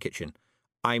 standing in her kitchen.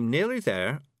 "I'm nearly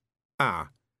there.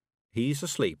 Ah, he's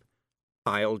asleep.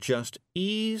 I'll just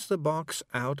ease the box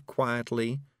out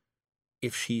quietly.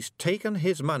 If she's taken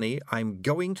his money, I'm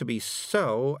going to be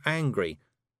so angry."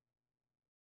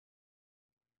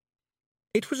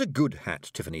 It was a good hat,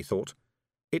 Tiffany thought.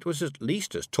 It was at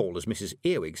least as tall as Mrs.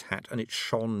 Earwig's hat, and it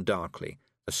shone darkly.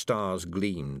 The stars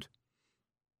gleamed.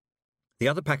 The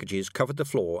other packages covered the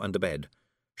floor and the bed.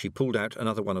 She pulled out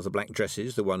another one of the black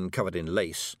dresses, the one covered in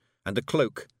lace, and a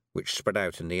cloak which spread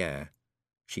out in the air.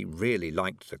 She really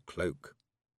liked the cloak.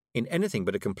 In anything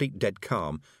but a complete dead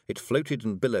calm, it floated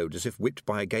and billowed as if whipped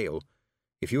by a gale.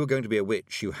 If you were going to be a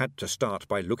witch, you had to start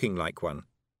by looking like one.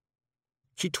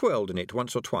 She twirled in it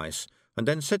once or twice, and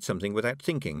then said something without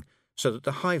thinking, so that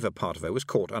the hiver part of her was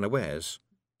caught unawares.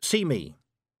 "See me."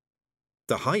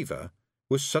 The hiver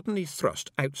was suddenly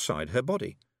thrust outside her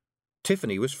body.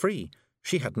 Tiffany was free.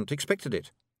 She hadn't expected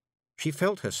it. She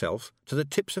felt herself to the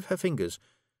tips of her fingers.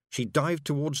 She dived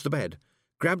towards the bed,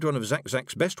 grabbed one of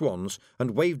Zack-Zack's best wands,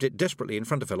 and waved it desperately in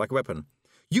front of her like a weapon.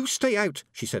 "You stay out,"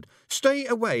 she said. "Stay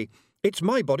away. It's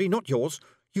my body, not yours.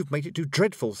 You've made it do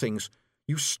dreadful things.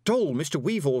 You stole Mr.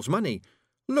 Weevil's money.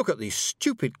 Look at these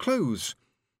stupid clothes.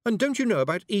 And don't you know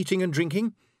about eating and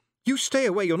drinking? You stay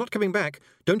away, you're not coming back.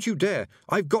 Don't you dare.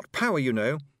 I've got power, you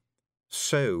know."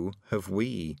 "So have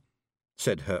we,"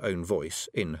 said her own voice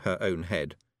in her own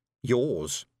head.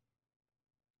 "Yours."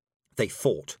 They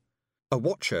fought. A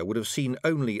watcher would have seen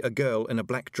only a girl in a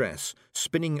black dress,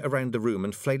 spinning around the room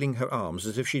and flailing her arms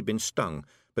as if she'd been stung,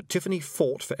 but Tiffany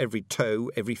fought for every toe,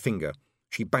 every finger.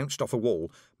 She bounced off a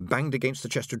wall, banged against the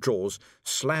chest of drawers,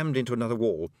 slammed into another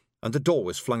wall, and the door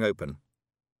was flung open.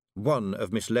 One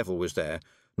of Miss Level was there,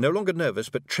 no longer nervous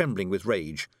but trembling with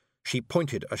rage. She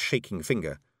pointed a shaking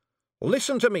finger.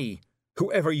 "Listen to me,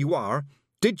 whoever you are.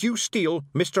 Did you steal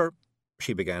Mr.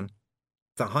 she began.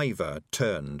 The hiver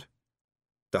turned.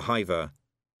 The hiver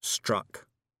struck.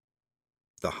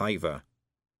 The hiver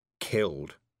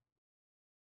killed.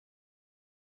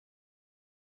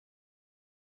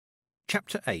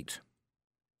 Chapter 8.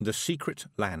 The Secret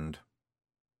Land.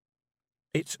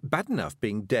 It's bad enough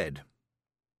being dead.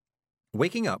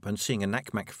 Waking up and seeing a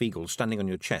Knack-Mack Feegle standing on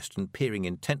your chest and peering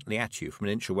intently at you from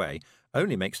an inch away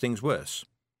only makes things worse.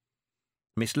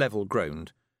 Miss Level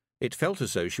groaned. It felt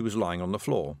as though she was lying on the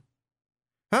floor.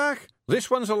 "Ach, this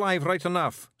one's alive right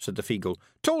enough," said the Feegle.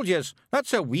 "Told yez,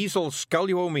 that's a weasel skull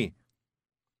you owe me."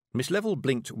 Miss Level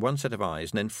blinked one set of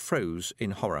eyes and then froze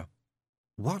in horror.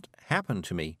 "What happened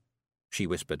to me?" she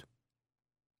whispered.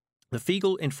 The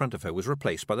Feegle in front of her was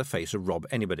replaced by the face of Rob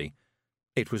Anybody.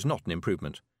 It was not an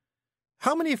improvement.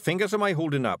 "How many fingers am I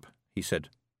holding up?" he said.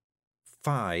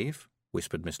 "5,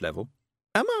 whispered Miss Level.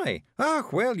 "Am I? Ah,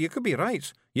 well, you could be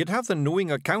right. You'd have the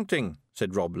knowing accounting,"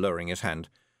 said Rob, lowering his hand.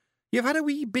 "You've had a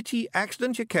wee bitty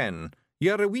accident, you ken.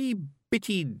 You're a wee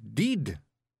bitty deed."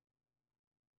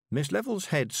 Miss Level's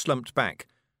head slumped back.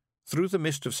 Through the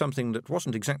mist of something that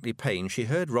wasn't exactly pain, she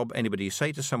heard Rob Anybody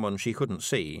say to someone she couldn't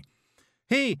see,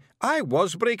 "Hey, I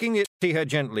was breaking it," he heard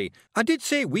gently. "I did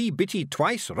say wee bitty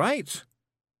twice, right?"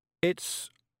 "It's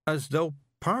as though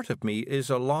part of me is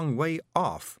a long way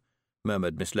off,"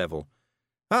 murmured Miss Level.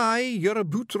 "Aye, you're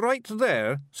aboot right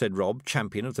there," said Rob,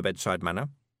 champion of the bedside manner.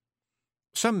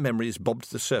 Some memories bobbed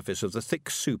to the surface of the thick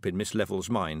soup in Miss Level's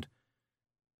mind.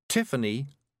 "Tiffany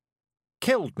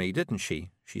killed me, didn't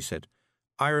she?" she said.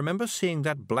 "I remember seeing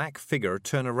that black figure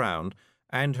turn around,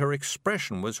 and her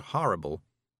expression was horrible."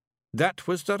 "That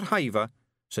was the hiver,"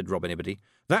 said Rob Anybody.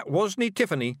 "That wasn't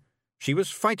Tiffany. She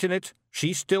was fighting it.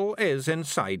 She still is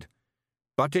inside.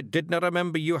 But it didna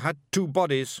remember you had 2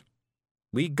 bodies.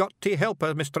 We got to help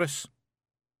her, mistress."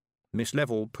 Miss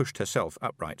Level pushed herself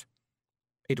upright.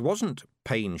 It wasn't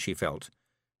pain she felt,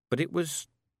 but it was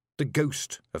the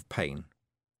ghost of pain.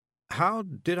 "How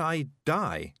did I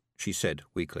die?" she said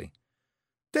weakly.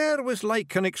 "There was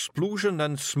like an explosion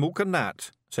and smoke and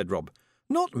that," said Rob.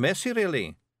 "Not messy,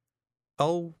 really."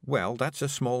 "Oh, well, that's a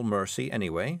small mercy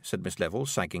anyway," said Miss Level,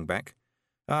 sagging back.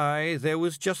 "Aye, there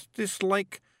was just this,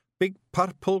 like, big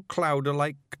purple cloud o'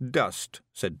 like dust,"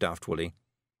 said Daft Woolly.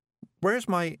 "Where's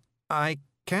my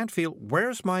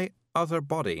other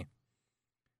body?"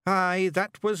 "Aye,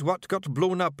 that was what got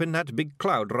blown up in that big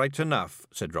cloud right enough,"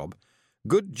 said Rob.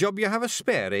 "Good job you have a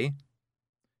spare, eh?"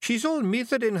 "She's all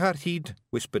methered in her heed,"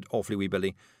 whispered Awfully Wee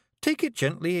Billy. "Take it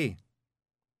gently,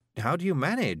 eh?" "How do you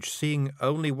manage, seeing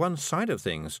only one side of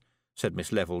things?" said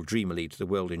Miss Level dreamily to the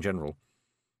world in general.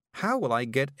 "How will I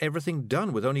get everything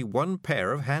done with only one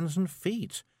pair of hands and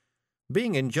feet?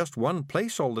 Being in just one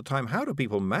place all the time, how do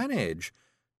people manage?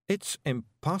 It's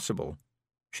impossible."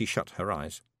 She shut her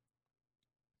eyes.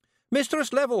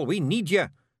 "Mistress Level, we need you!"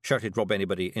 shouted Rob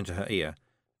Anybody into her ear.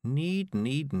 Need,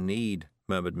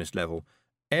 murmured Miss Level.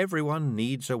 "Everyone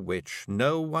needs a witch.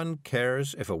 No one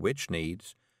cares if a witch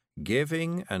needs.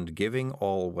 Giving and giving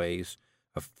always.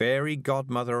 A fairy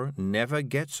godmother never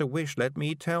gets a wish, let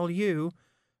me tell you."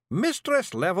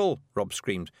 "Mistress Level," Rob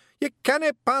screamed, "you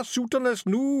canna pass out on us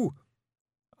noo."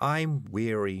 "I'm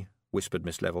weary," whispered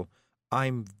Miss Level.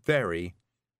 "I'm very,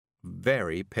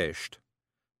 very pished."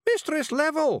 "Mistress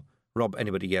Level," Rob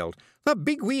Anybody yelled, "the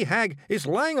big wee hag is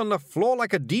lying on the floor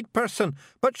like a dead person,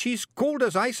 but she's cold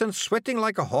as ice and sweating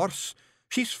like a horse.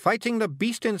 She's fighting the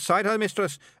beast inside her,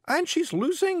 mistress, and she's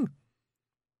losing."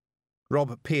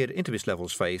 Rob peered into Miss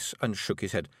Level's face and shook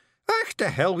his head. "Ach, to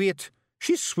hell with it.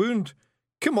 She's swooned.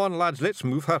 Come on, lads, let's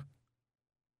move her."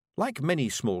 Like many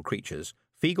small creatures,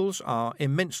 Feagles are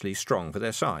immensely strong for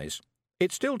their size.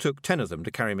 It still took 10 of them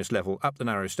to carry Miss Level up the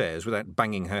narrow stairs without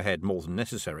banging her head more than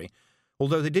necessary,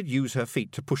 although they did use her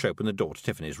feet to push open the door to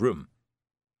Tiffany's room.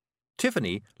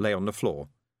 Tiffany lay on the floor.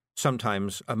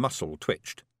 Sometimes a muscle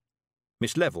twitched.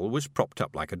 Miss Level was propped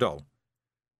up like a doll.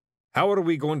 "How are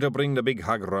we going to bring the big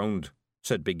hag round?"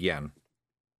 said Big Yan.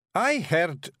 "I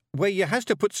heard where you has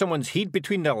to put someone's head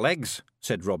between their legs,"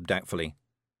 said Rob doubtfully.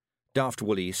 Daft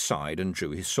Woolly sighed and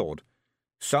drew his sword.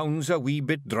 "Sounds a wee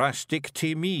bit drastic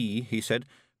to me," he said,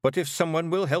 "but if someone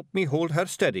will help me hold her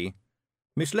steady."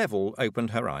 Miss Level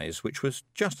opened her eyes, which was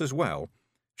just as well.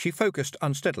 She focused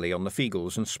unsteadily on the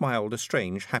Feagles and smiled a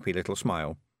strange, happy little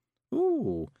smile.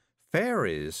 "Ooh,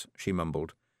 fairies," she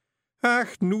mumbled.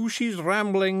 "Ach, noo she's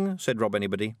rambling," said Rob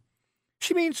Anybody.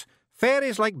 "She means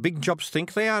fairies like big jobs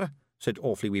think they are," said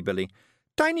Awfully Wee Billy.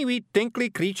 "Tiny wee tinkly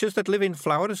creatures that live in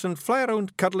flowers and fly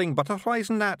around cuddling butterflies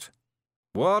and that."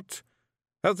 "What?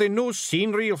 Have they no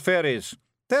seen real fairies?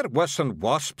 They're worse than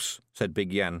wasps," said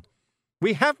Big Yan.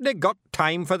 "We haven't got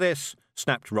time for this,"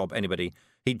 snapped Rob Anybody.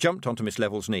 He jumped onto Miss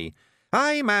Level's knee.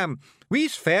 "Aye, ma'am,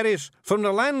 we's fairies from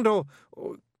the land o'—"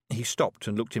 He stopped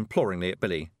and looked imploringly at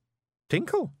Billy.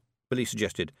 "Tinkle?" Billy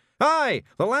suggested. "Aye,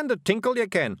 the land of Tinkle, ye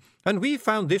ken, and we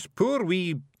found this poor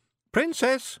wee—"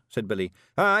 "Princess," said Billy.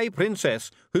 "Aye,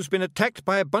 princess, who's been attacked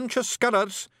by a bunch of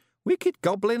scullers." "Wicked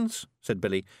goblins," said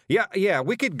Billy. Yeah,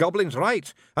 wicked goblins,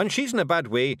 right, and she's in a bad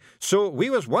way, so we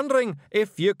was wondering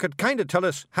if you could kind of tell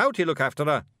us how to look after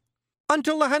her."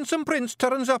 "Until the handsome prince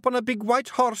turns up on a big white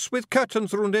horse with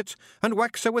curtains round it and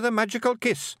whacks her with a magical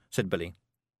kiss," said Billy.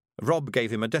 Rob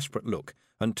gave him a desperate look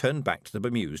and turned back to the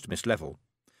bemused Miss Level.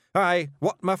 "Aye,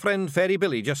 what my friend Fairy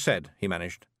Billy just said," he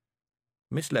managed.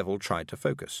 Miss Level tried to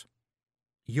focus.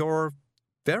 "You're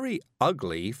very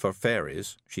ugly for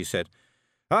fairies," she said.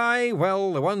 "Aye,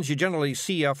 well, the ones you generally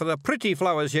see are for the pretty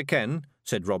flowers you ken,"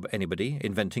 said Rob Anybody,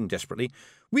 inventing desperately.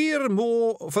 "We're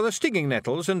more for the stinging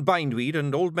nettles and bindweed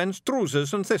and old men's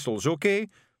trousers and thistles, OK?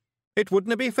 It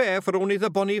wouldna be fair for only the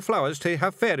bonny flowers to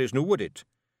have fairies, noo, would it?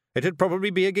 It'd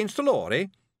probably be against the law, eh?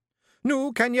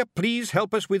 Noo, can you please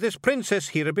help us with this princess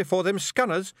here before them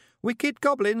scanners? Wicked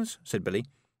goblins," said Billy.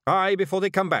 "Aye, before they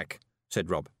come back," said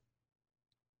Rob.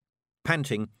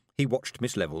 Panting, he watched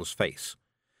Miss Level's face.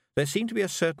 There seemed to be a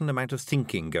certain amount of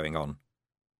thinking going on.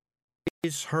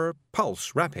 "Is her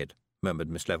pulse rapid?" murmured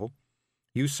Miss Level.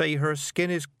 "You say her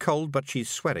skin is cold, but she's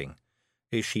sweating.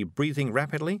 Is she breathing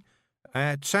rapidly?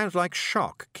 It sounds like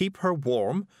shock. Keep her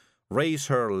warm. Raise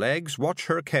her legs. Watch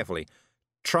her carefully.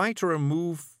 Try to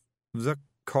remove the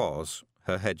cause."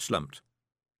 Her head slumped.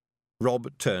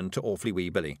 Rob turned to Awfully Wee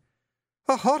Billy.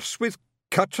 "A horse with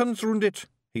curtains round it,"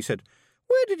 he said.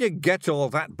 "Where did you get all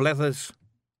that, blethers?"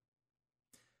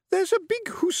 "There's a big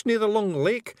hoose near the long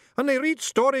lake, and they read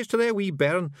stories to their wee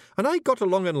bairn, and I got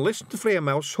along and listened frae a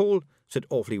mouse hole," said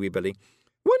Awfully Wee Billy.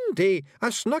 "One day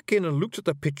I snuck in and looked at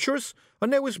the pictures,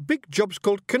 and there was big jobs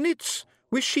called knits,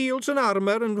 with shields and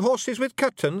armour and horses with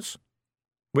curtains."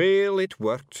 "Well, it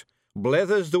worked,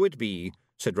 blethers though it be,"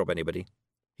 said Rob Anybody.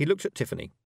 He looked at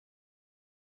Tiffany.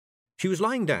 She was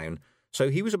lying down, so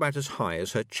he was about as high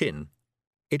as her chin.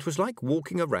 It was like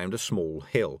walking around a small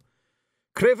hill.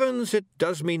 "Crivens, it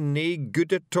does me nae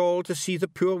good at all to see the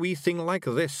poor wee thing like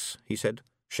this," he said,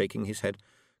 shaking his head.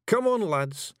 "Come on,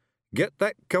 lads, get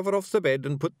that cover off the bed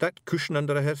and put that cushion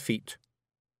under her feet."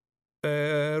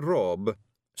 Rob,"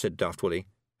 said Daft Willie.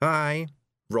 "Aye."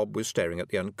 Rob was staring at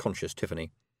the unconscious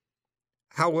Tiffany.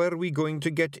 "How are we going to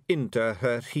get into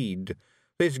her heed?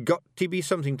 There's got to be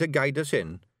something to guide us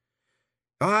in."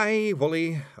 "Aye,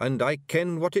 Wullie, and I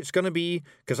ken what it's going to be,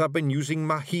 'cause I've been using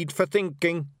my heed for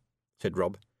thinking," said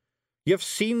Rob. "You've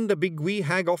seen the big wee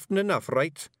hag often enough,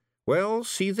 right? Well,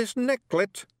 see this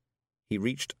necklet." He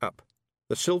reached up.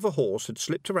 The silver horse had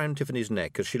slipped around Tiffany's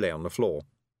neck as she lay on the floor.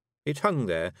 It hung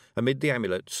there amid the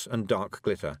amulets and dark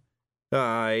glitter.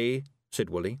 "Aye," said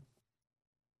Wullie.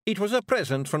 "It was a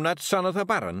present from that son of the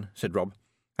Baron," said Rob,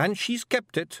 "and she's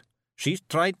kept it. She's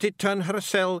tried to turn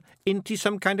hersel into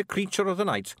some kind of creature of the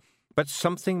night, but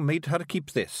something made her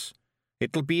keep this.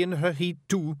 It'll be in her heed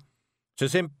too.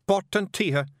 It's important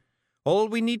to her. All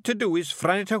we need to do is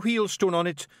fret a wheelstone on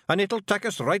it, and it'll take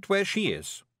us right where she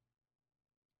is."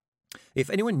 If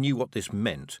anyone knew what this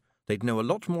meant, they'd know a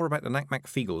lot more about the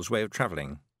Knack-Mac-Feagle's way of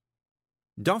travelling.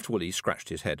 Daft Willie scratched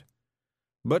his head.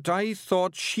 "But I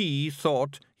thought she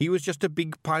thought he was just a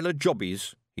big pile of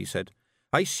jobbies," he said.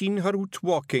 "I seen her out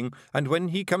walking, and when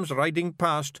he comes riding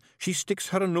past, she sticks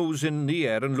her nose in the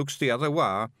air and looks the other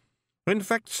way. In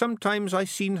fact, sometimes I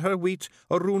seen her wait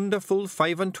around a full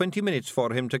 25 minutes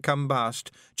for him to come past,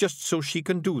 just so she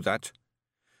can do that."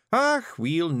 "Ah,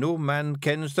 weel, no man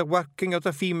kens the working of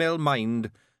the female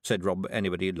mind," said Rob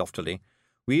Anybody loftily.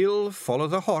 "We'll follow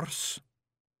the horse."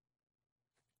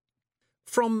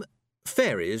 From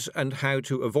Fairies and How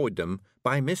to Avoid Them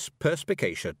by Miss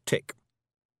Perspicacia Tick.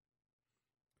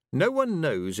 No one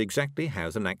knows exactly how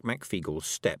the Knack-Mac-Feagles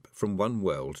step from one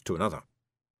world to another.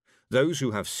 Those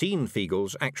who have seen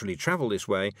Feagles actually travel this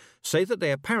way say that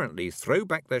they apparently throw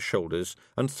back their shoulders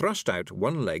and thrust out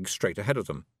one leg straight ahead of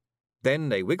them. Then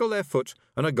they wiggle their foot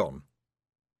and are gone.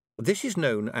 This is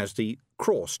known as the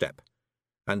craw step,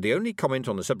 and the only comment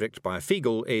on the subject by a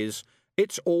Feagle is,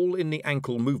 "It's all in the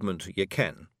ankle movement, you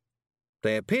ken."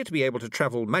 They appear to be able to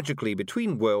travel magically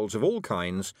between worlds of all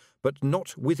kinds, but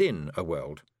not within a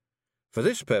world. For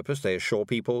this purpose, they assure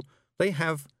people, they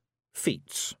have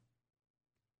feats.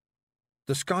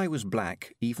 The sky was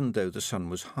black, even though the sun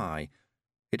was high.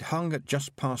 It hung at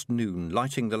just past noon,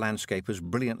 lighting the landscape as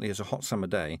brilliantly as a hot summer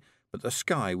day, but the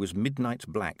sky was midnight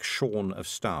black, shorn of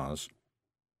stars.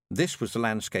 This was the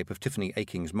landscape of Tiffany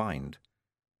Aching's mind.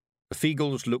 The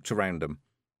Feagles looked around them.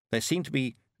 There seemed to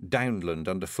be downland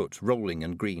underfoot, rolling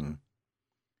and green.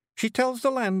 "She tells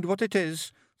the land what it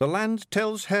is. The land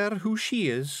tells her who she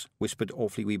is," whispered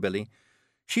Awfully Wee Billy.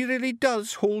 "She really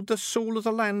does hold the soul of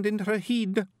the land in her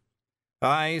heed."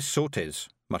 "Aye, so 'tis,"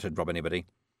 muttered Rob Anybody.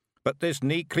 "But there's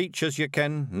nae creatures you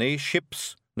ken, nae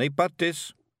ships, nae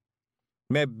parties."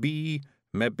 Maybe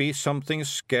something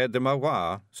scared them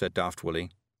awa," said Daft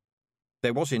Willie.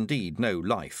 There was indeed no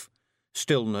life.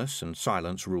 Stillness and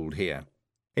silence ruled here.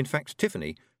 In fact,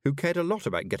 Tiffany, who cared a lot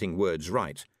about getting words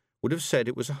right, would have said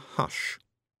it was a hush,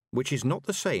 which is not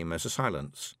the same as a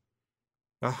silence.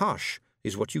 A hush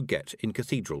is what you get in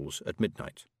cathedrals at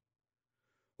midnight.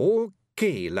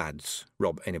 "OK, lads,"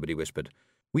 Rob Anybody whispered.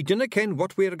 "We dinna ken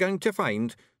what we're going to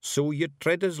find, so ye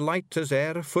tread as light as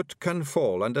e'er foot can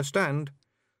fall, understand?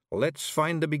 Let's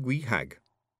find the big wee hag."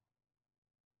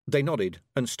 They nodded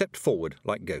and stepped forward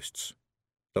like ghosts.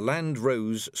 The land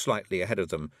rose slightly ahead of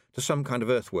them to some kind of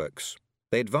earthworks.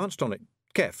 They advanced on it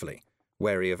carefully,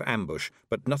 wary of ambush,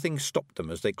 but nothing stopped them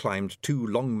as they climbed 2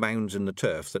 long mounds in the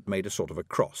turf that made a sort of a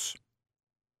cross.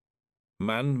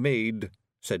 "Man-made,"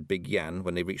 said Big Yan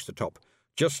when they reached the top.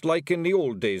 "Just like in the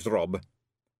old days, Rob."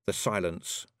 The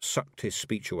silence sucked his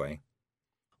speech away.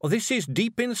 "This is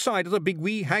deep inside of the big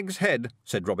wee hag's head,"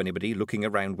 said Rob Anybody, looking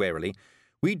around warily.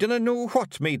 "We dinna know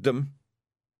what made them."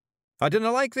 "I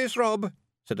dinna like this, Rob,"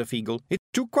 said a Feegle. "It's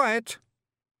too quiet."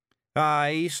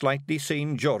 "Aye, slightly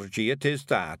St. Georgie it is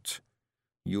that.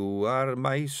 You are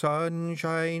my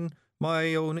sunshine,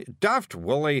 my own—" "Daft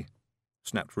Woolley,"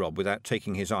 snapped Rob without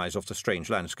taking his eyes off the strange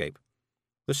landscape.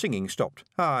 The singing stopped.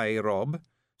 "Aye, Rob,"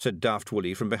 said Daft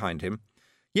Woolley from behind him.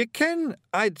 "Ye ken,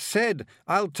 I'd said,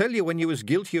 I'll tell you when you was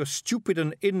guilty of stupid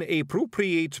and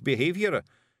inappropriate behaviour."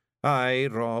 "Aye,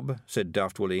 Rob," said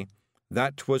Daft Woolley.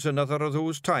 "That was another of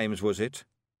those times, was it?"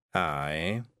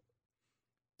 "Aye."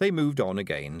 They moved on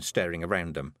again, staring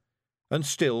around them, and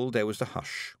still there was the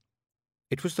hush.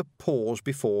 It was the pause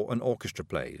before an orchestra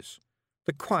plays,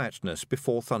 the quietness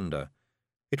before thunder.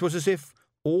 It was as if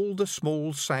all the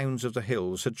small sounds of the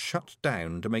hills had shut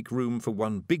down to make room for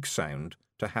one big sound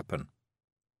to happen.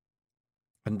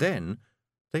 And then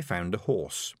they found a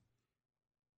horse.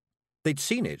 They'd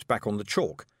seen it back on the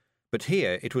chalk, but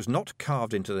here it was not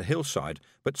carved into the hillside,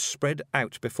 but spread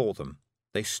out before them.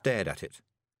 They stared at it.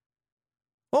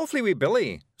 "Awfully wee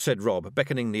Billy," said Rob,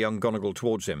 beckoning the young Gonigal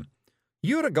towards him.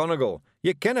 "You're a Gonigal.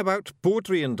 You ken about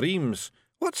poetry and dreams.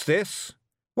 What's this?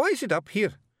 Why is it up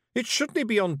here? It shouldn't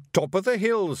be on top of the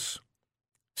hills."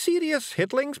 "Serious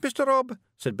hiddlings, Mr. Rob,"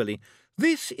 said Billy.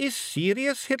 "This is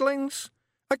serious hiddlings.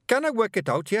 I canna work it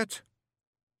out yet."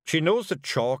 "She knows the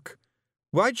chalk.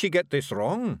 Why'd she get this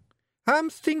wrong?" "I'm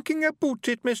thinking about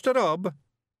it, Mr. Rob."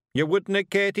 "You wouldna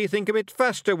care to think a bit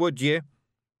faster, would ye?"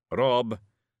 "Rob,"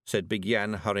 said Big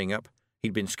Yan, hurrying up.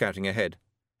 He'd been scouting ahead.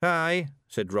 "Aye,"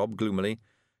 said Rob gloomily.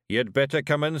 "You'd better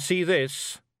come and see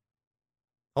this."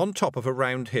 On top of a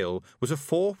round hill was a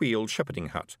 4-wheeled shepherding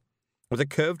hut, with a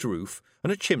curved roof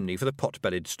and a chimney for the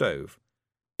pot-bellied stove.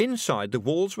 Inside, the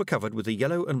walls were covered with the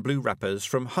yellow and blue wrappers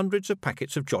from hundreds of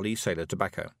packets of Jolly Sailor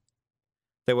tobacco.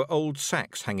 There were old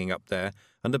sacks hanging up there,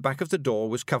 and the back of the door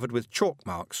was covered with chalk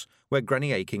marks where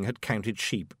Granny Aiking had counted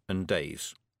sheep and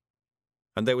days.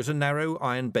 And there was a narrow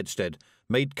iron bedstead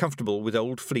made comfortable with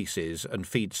old fleeces and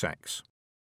feed sacks.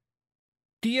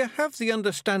 "Do you have the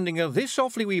understanding of this,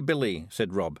 awfully wee Billy?"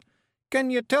 said Rob. "Can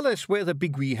you tell us where the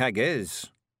big wee hag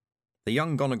is?" The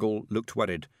young Gonigal looked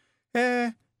worried.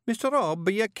 Mr. Rob,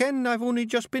 you ken I've only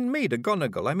just been made a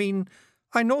Gonigal. I mean,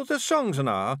 I know the songs and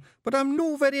but I'm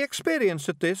no very experienced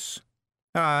at this."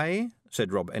 "Aye,"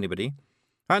 said Rob Anybody.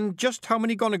 "And just how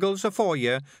many Gonigals afore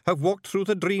you have walked through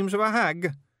the dreams of a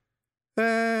hag?"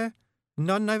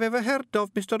 None I've ever heard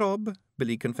of, Mr. Rob,"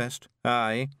 Billy confessed.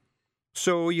 "Aye.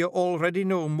 So you already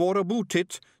know more about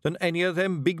it than any of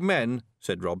them big men,"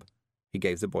 said Rob. He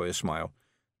gave the boy a smile.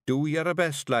 "Do your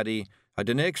best, laddie. I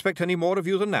didn't expect any more of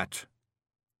you than that."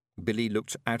 Billy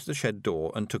looked out of the shed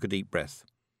door and took a deep breath.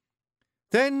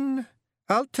 "Then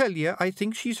I'll tell you, I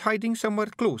think she's hiding somewhere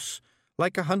close,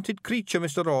 like a hunted creature,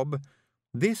 Mr. Rob.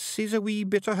 This is a wee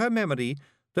bit of her memory,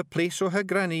 the place o' her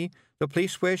granny, the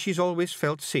place where she's always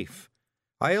felt safe.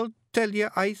 I'll tell you,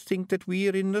 I think that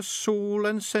we're in the soul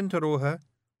and centre o' her,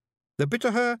 the bit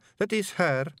o' her that is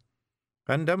her,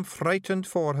 and I'm frightened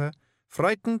for her,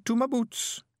 frightened to my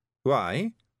boots."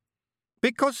 "Why?"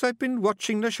 "Because I've been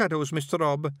watching the shadows, Mr.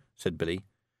 Rob," said Billy.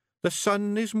 "The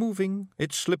sun is moving,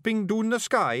 it's slipping down the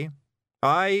sky."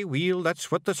 "Aye, weel,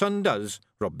 that's what the sun does,"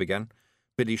 Rob began.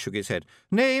 Billy shook his head.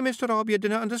 "Nay, Mr. Rob, you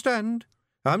dinna understand.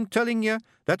 I'm telling you,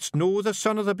 that's no the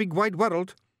sun of the big wide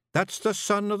world. That's the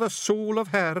sun of the soul of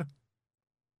her."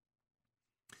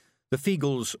 The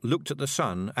Feegles looked at the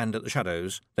sun and at the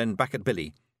shadows, then back at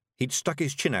Billy. He'd stuck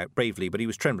his chin out bravely, but he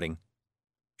was trembling.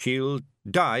 "She'll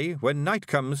die when night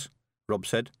comes," Rob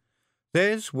said.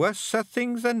 "There's worser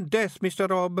things than death, Mr.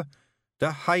 Rob.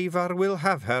 The hiver will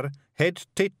have her, head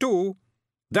to toe."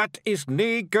 "That is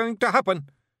nae going to happen,"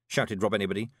 shouted Rob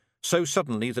Anybody, so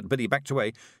suddenly that Billy backed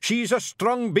away. "She's a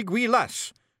strong big wee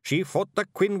lass. She fought the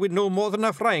Queen with no more than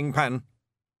a frying pan."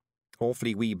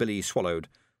 Awfully wee Billy swallowed.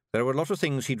 There were a lot of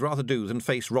things he'd rather do than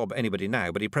face Rob Anybody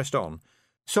now, but he pressed on.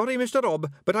 "Sorry, Mr.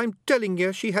 Rob, but I'm telling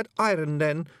you she had iron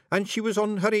then, and she was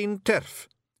on her ain turf.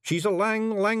 She's a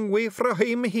lang, lang way frae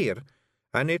hame here,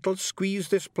 and it'll squeeze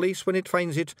this place when it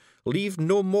finds it, leave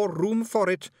no more room for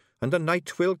it, and the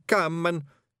night will come, and—"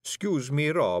 "'Scuse me,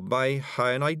 Rob, I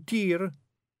hae an idea."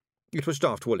 It was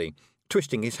Daft Woolley.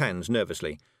 twisting his hands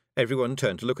nervously. Everyone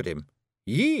turned to look at him.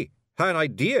 "Ye ha an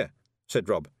idea," said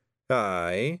Rob.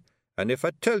 "Aye, and if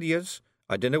I tell yez,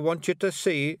 I dinna want you to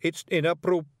say it's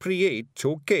inappropriate,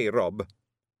 OK, Rob?"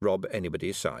 Rob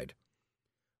Anybody sighed.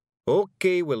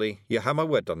 "OK, Willie, you ha' my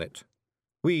word on it."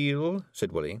 "Weel,"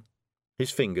 said Willie,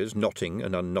 his fingers knotting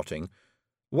and unknotting,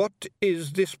 "what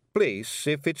is this place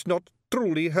if it's not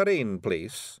truly her ain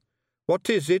place? What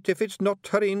is it if it's not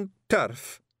her ain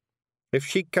turf? If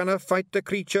she canna fight the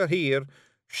creature here,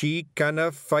 she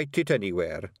canna fight it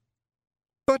anywhere."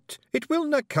 "But it will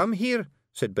na come here,"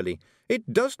 said Billy.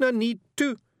 "It doesna need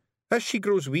to. As she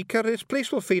grows weaker, this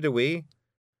place will fade away."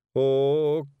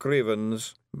 "Oh,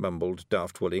 cravens," mumbled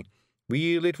Daft Willie.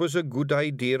 "Weel, it was a good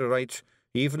idea, right,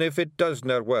 even if it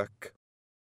doesna work."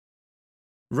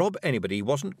 Rob Anybody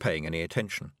wasn't paying any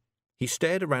attention. He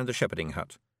stared around the shepherding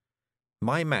hut.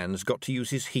 "My man's got to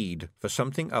use his heed for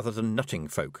something other than nutting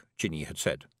folk," Ginny had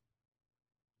said.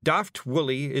 "Daft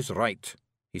Willie is right,"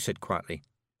 he said quietly.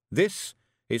 "This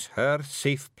is her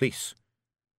safe place.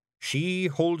 She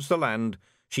holds the land.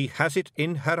 She has it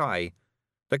in her eye.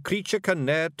 The creature can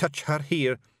ne'er touch her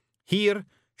here. Here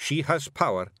she has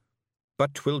power.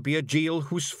 But 'twill be a jail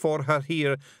hoose for her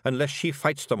here unless she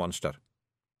fights the monster.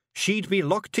 She'd be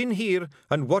locked in here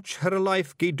and watch her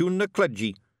life gae doon the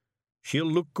cledgie. She'll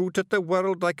look out at the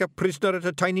world like a prisoner at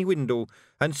a tiny window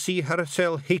and see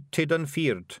hersel hated and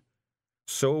feared.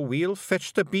 So we'll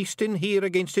fetch the beast in here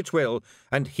against its will,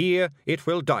 and here it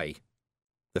will die."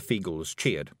 The Feagles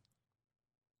cheered.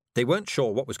 They weren't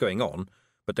sure what was going on,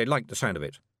 but they liked the sound of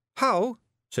it. "How?"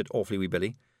 said Awfully Wee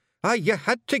Billy. "Ah, you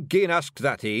had to gae and ask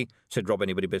that, eh?" said Rob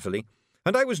Anybody bitterly.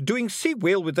 "And I was doing sae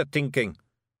well with the thinking."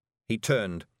 He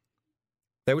turned.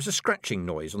 There was a scratching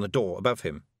noise on the door above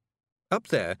him. Up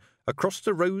there, across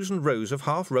the rows and rows of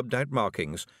half-rubbed-out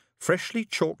markings, freshly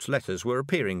chalked letters were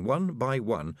appearing one by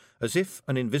one, as if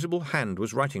an invisible hand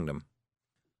was writing them.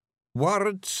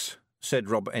 "Words," said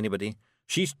Rob Anybody.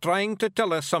 "She's trying to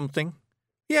tell us something."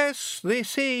 "Yes, they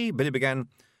say," Billy began.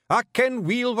 "I ken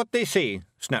weel what they say,"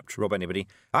 snapped Rob Anybody.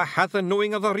 "I hae the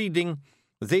knowing of the reading.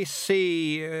 They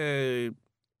say—"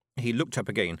 He looked up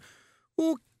again.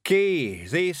 "OK,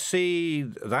 they say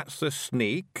that's the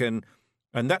snake, and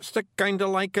that's the kind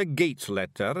of like a gate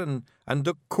letter, and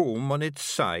the comb on its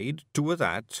side, two of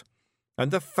that,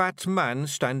 and the fat man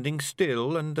standing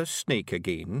still, and the snake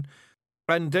again,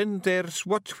 and then there's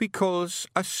what we calls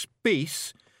a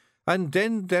space, and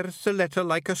then there's the letter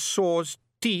like a saw's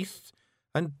teeth,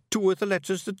 and two of the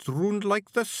letters that's round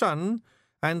like the sun,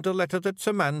 and the letter that's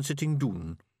a man sitting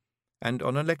doon. And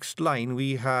on the next line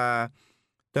we ha'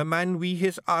 the man wi'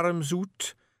 his arms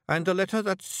out, and the letter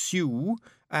that's you,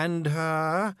 and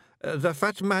the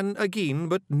fat man again,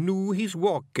 but noo he's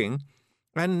walking,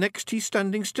 and next he's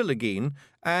standing still again,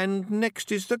 and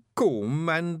next is the comb,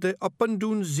 and the up and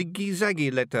down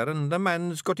ziggy-zaggy letter, and the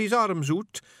man's got his arms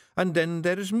out, and then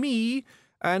there's me,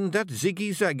 and that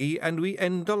ziggy-zaggy, and we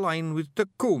end the line with the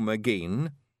comb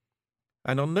again.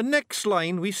 And on the next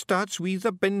line we starts with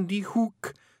the bendy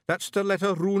hook, that's the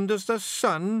letter round as the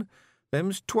sun.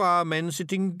 Them's twa men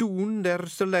sitting doon,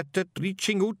 there's the letter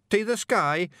reaching out to the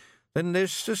sky, then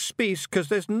there's the space 'cause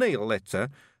there's nail letter,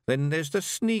 then there's the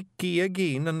sneaky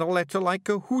again, and the letter like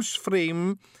a hoose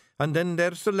frame, and then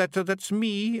there's the letter that's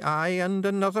me, aye, and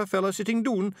another fella sitting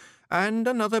doon, and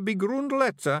another big round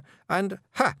letter, and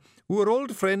our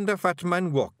old friend the fat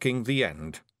man walking the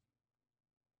end."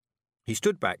 He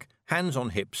stood back, hands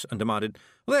on hips, and demanded,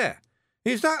 "There,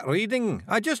 is that reading?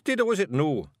 I just did, or was it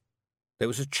no?" There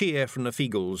was a cheer from the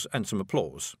Feagles and some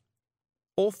applause.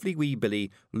 Awfully Wee Billy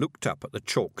looked up at the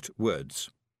chalked words.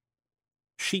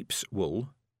 Sheep's wool,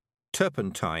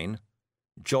 turpentine,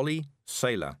 jolly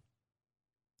sailor.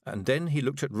 And then he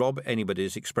looked at Rob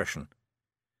Anybody's expression.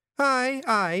 "Aye,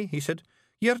 aye," he said.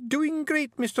 "You're doing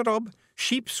great, Mr. Rob.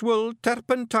 Sheep's wool,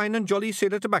 turpentine, and jolly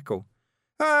sailor tobacco."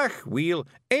 "Ach, weel,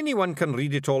 anyone can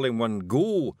read it all in one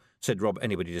go," said Rob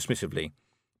Anybody dismissively.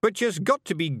 "But you's got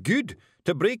to be good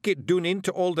to break it down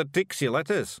into all the tricksy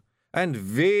letters, and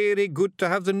very good to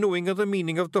have the knowing of the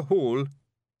meaning of the whole."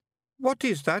 "What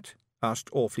is that?" asked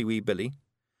Awfully Wee Billy.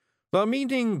 "The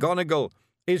meaning, Gonigal,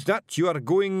 is that you are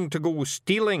going to go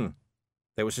stealing."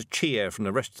 There was a cheer from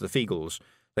the rest of the Feagles.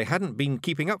 They hadn't been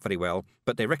keeping up very well,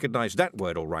 but they recognised that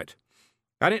word all right.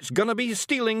 "And it's gonna be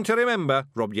stealing to remember,"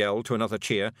 Rob yelled to another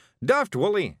cheer. "Daft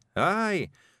Willie, aye,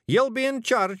 you'll be in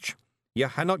charge. You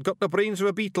ha' not got the brains of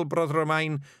a beetle, brother of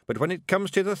mine, but when it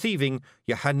comes to the thieving,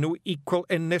 you ha' no equal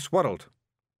in this world.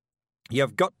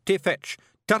 You've got to fetch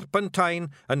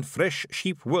turpentine and fresh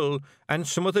sheep wool and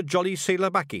some of the jolly sailor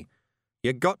baccy.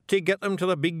 You got to get them to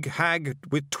the big hag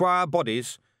with twa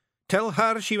bodies. Tell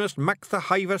her she must mak the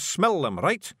hiver smell them,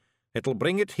 right? It'll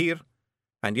bring it here.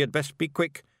 And you'd best be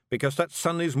quick, because that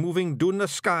sun is moving down the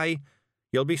sky.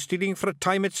 You'll be stealing for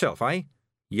time itself, aye?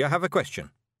 You have a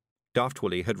question." Daft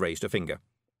Willie had raised a finger.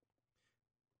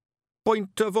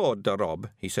 "Point of order, Rob,"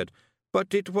 he said,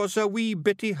 "but it was a wee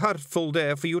bitty hurtful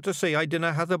there for you to say I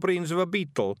dinna have the brains of a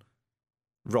beetle."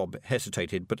 Rob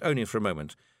hesitated, but only for a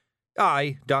moment.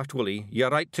 "Aye, Daft Willie, you're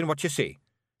right in what you say.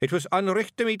 It was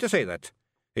unricht of me to say that.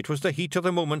 It was the heat of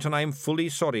the moment, and I am fully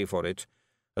sorry for it.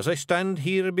 As I stand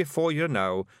here before you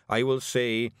now, I will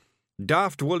say,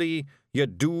 Daft Willie, you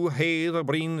do hae the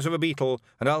brains of a beetle,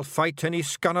 and I'll fight any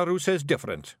scunner who says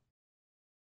different."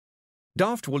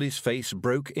 Daft Willie's face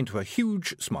broke into a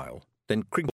huge smile, then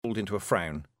crinkled into a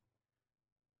frown.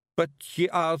 "But ye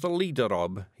are the leader,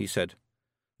 Rob," he said.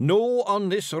 "No on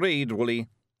this raid, Willie.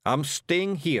 I'm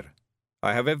staying here.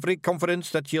 I have every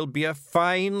confidence that you'll be a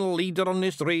fine leader on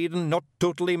this raid and not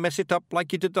totally mess it up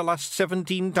like you did the last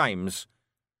 17 times.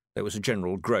 There was a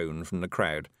general groan from the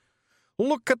crowd.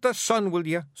 "Look at the sun, will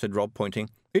you?" said Rob, pointing.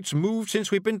 "It's moved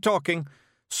since we've been talking.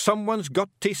 Someone's got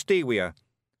to stay with you.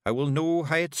 I will know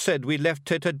how it said we left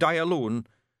her to die alone.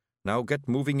 Now get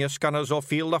moving your scanners or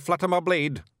feel the flat of my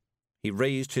blade." He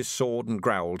raised his sword and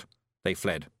growled. They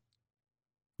fled.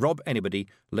 Rob Anybody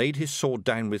laid his sword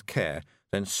down with care,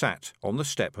 then sat on the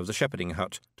step of the shepherding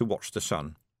hut to watch the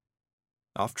sun.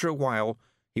 After a while,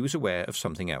 he was aware of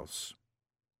something else.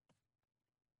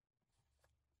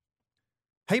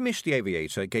 Hamish the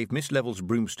aviator gave Miss Lovell's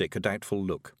broomstick a doubtful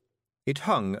look. It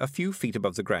hung a few feet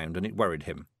above the ground, and it worried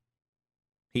him.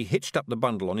 He hitched up the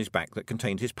bundle on his back that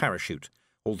contained his parachute,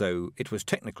 although it was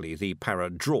technically the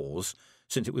para-drawers,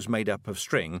 since it was made up of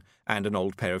string and an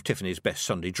old pair of Tiffany's best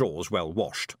Sunday drawers well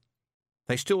washed.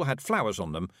 They still had flowers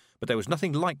on them, but there was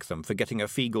nothing like them for getting a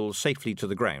Feagle safely to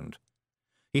the ground.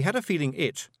 He had a feeling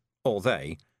it, or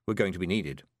they, were going to be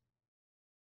needed.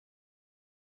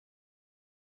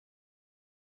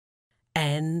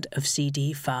 End of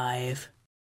CD 5.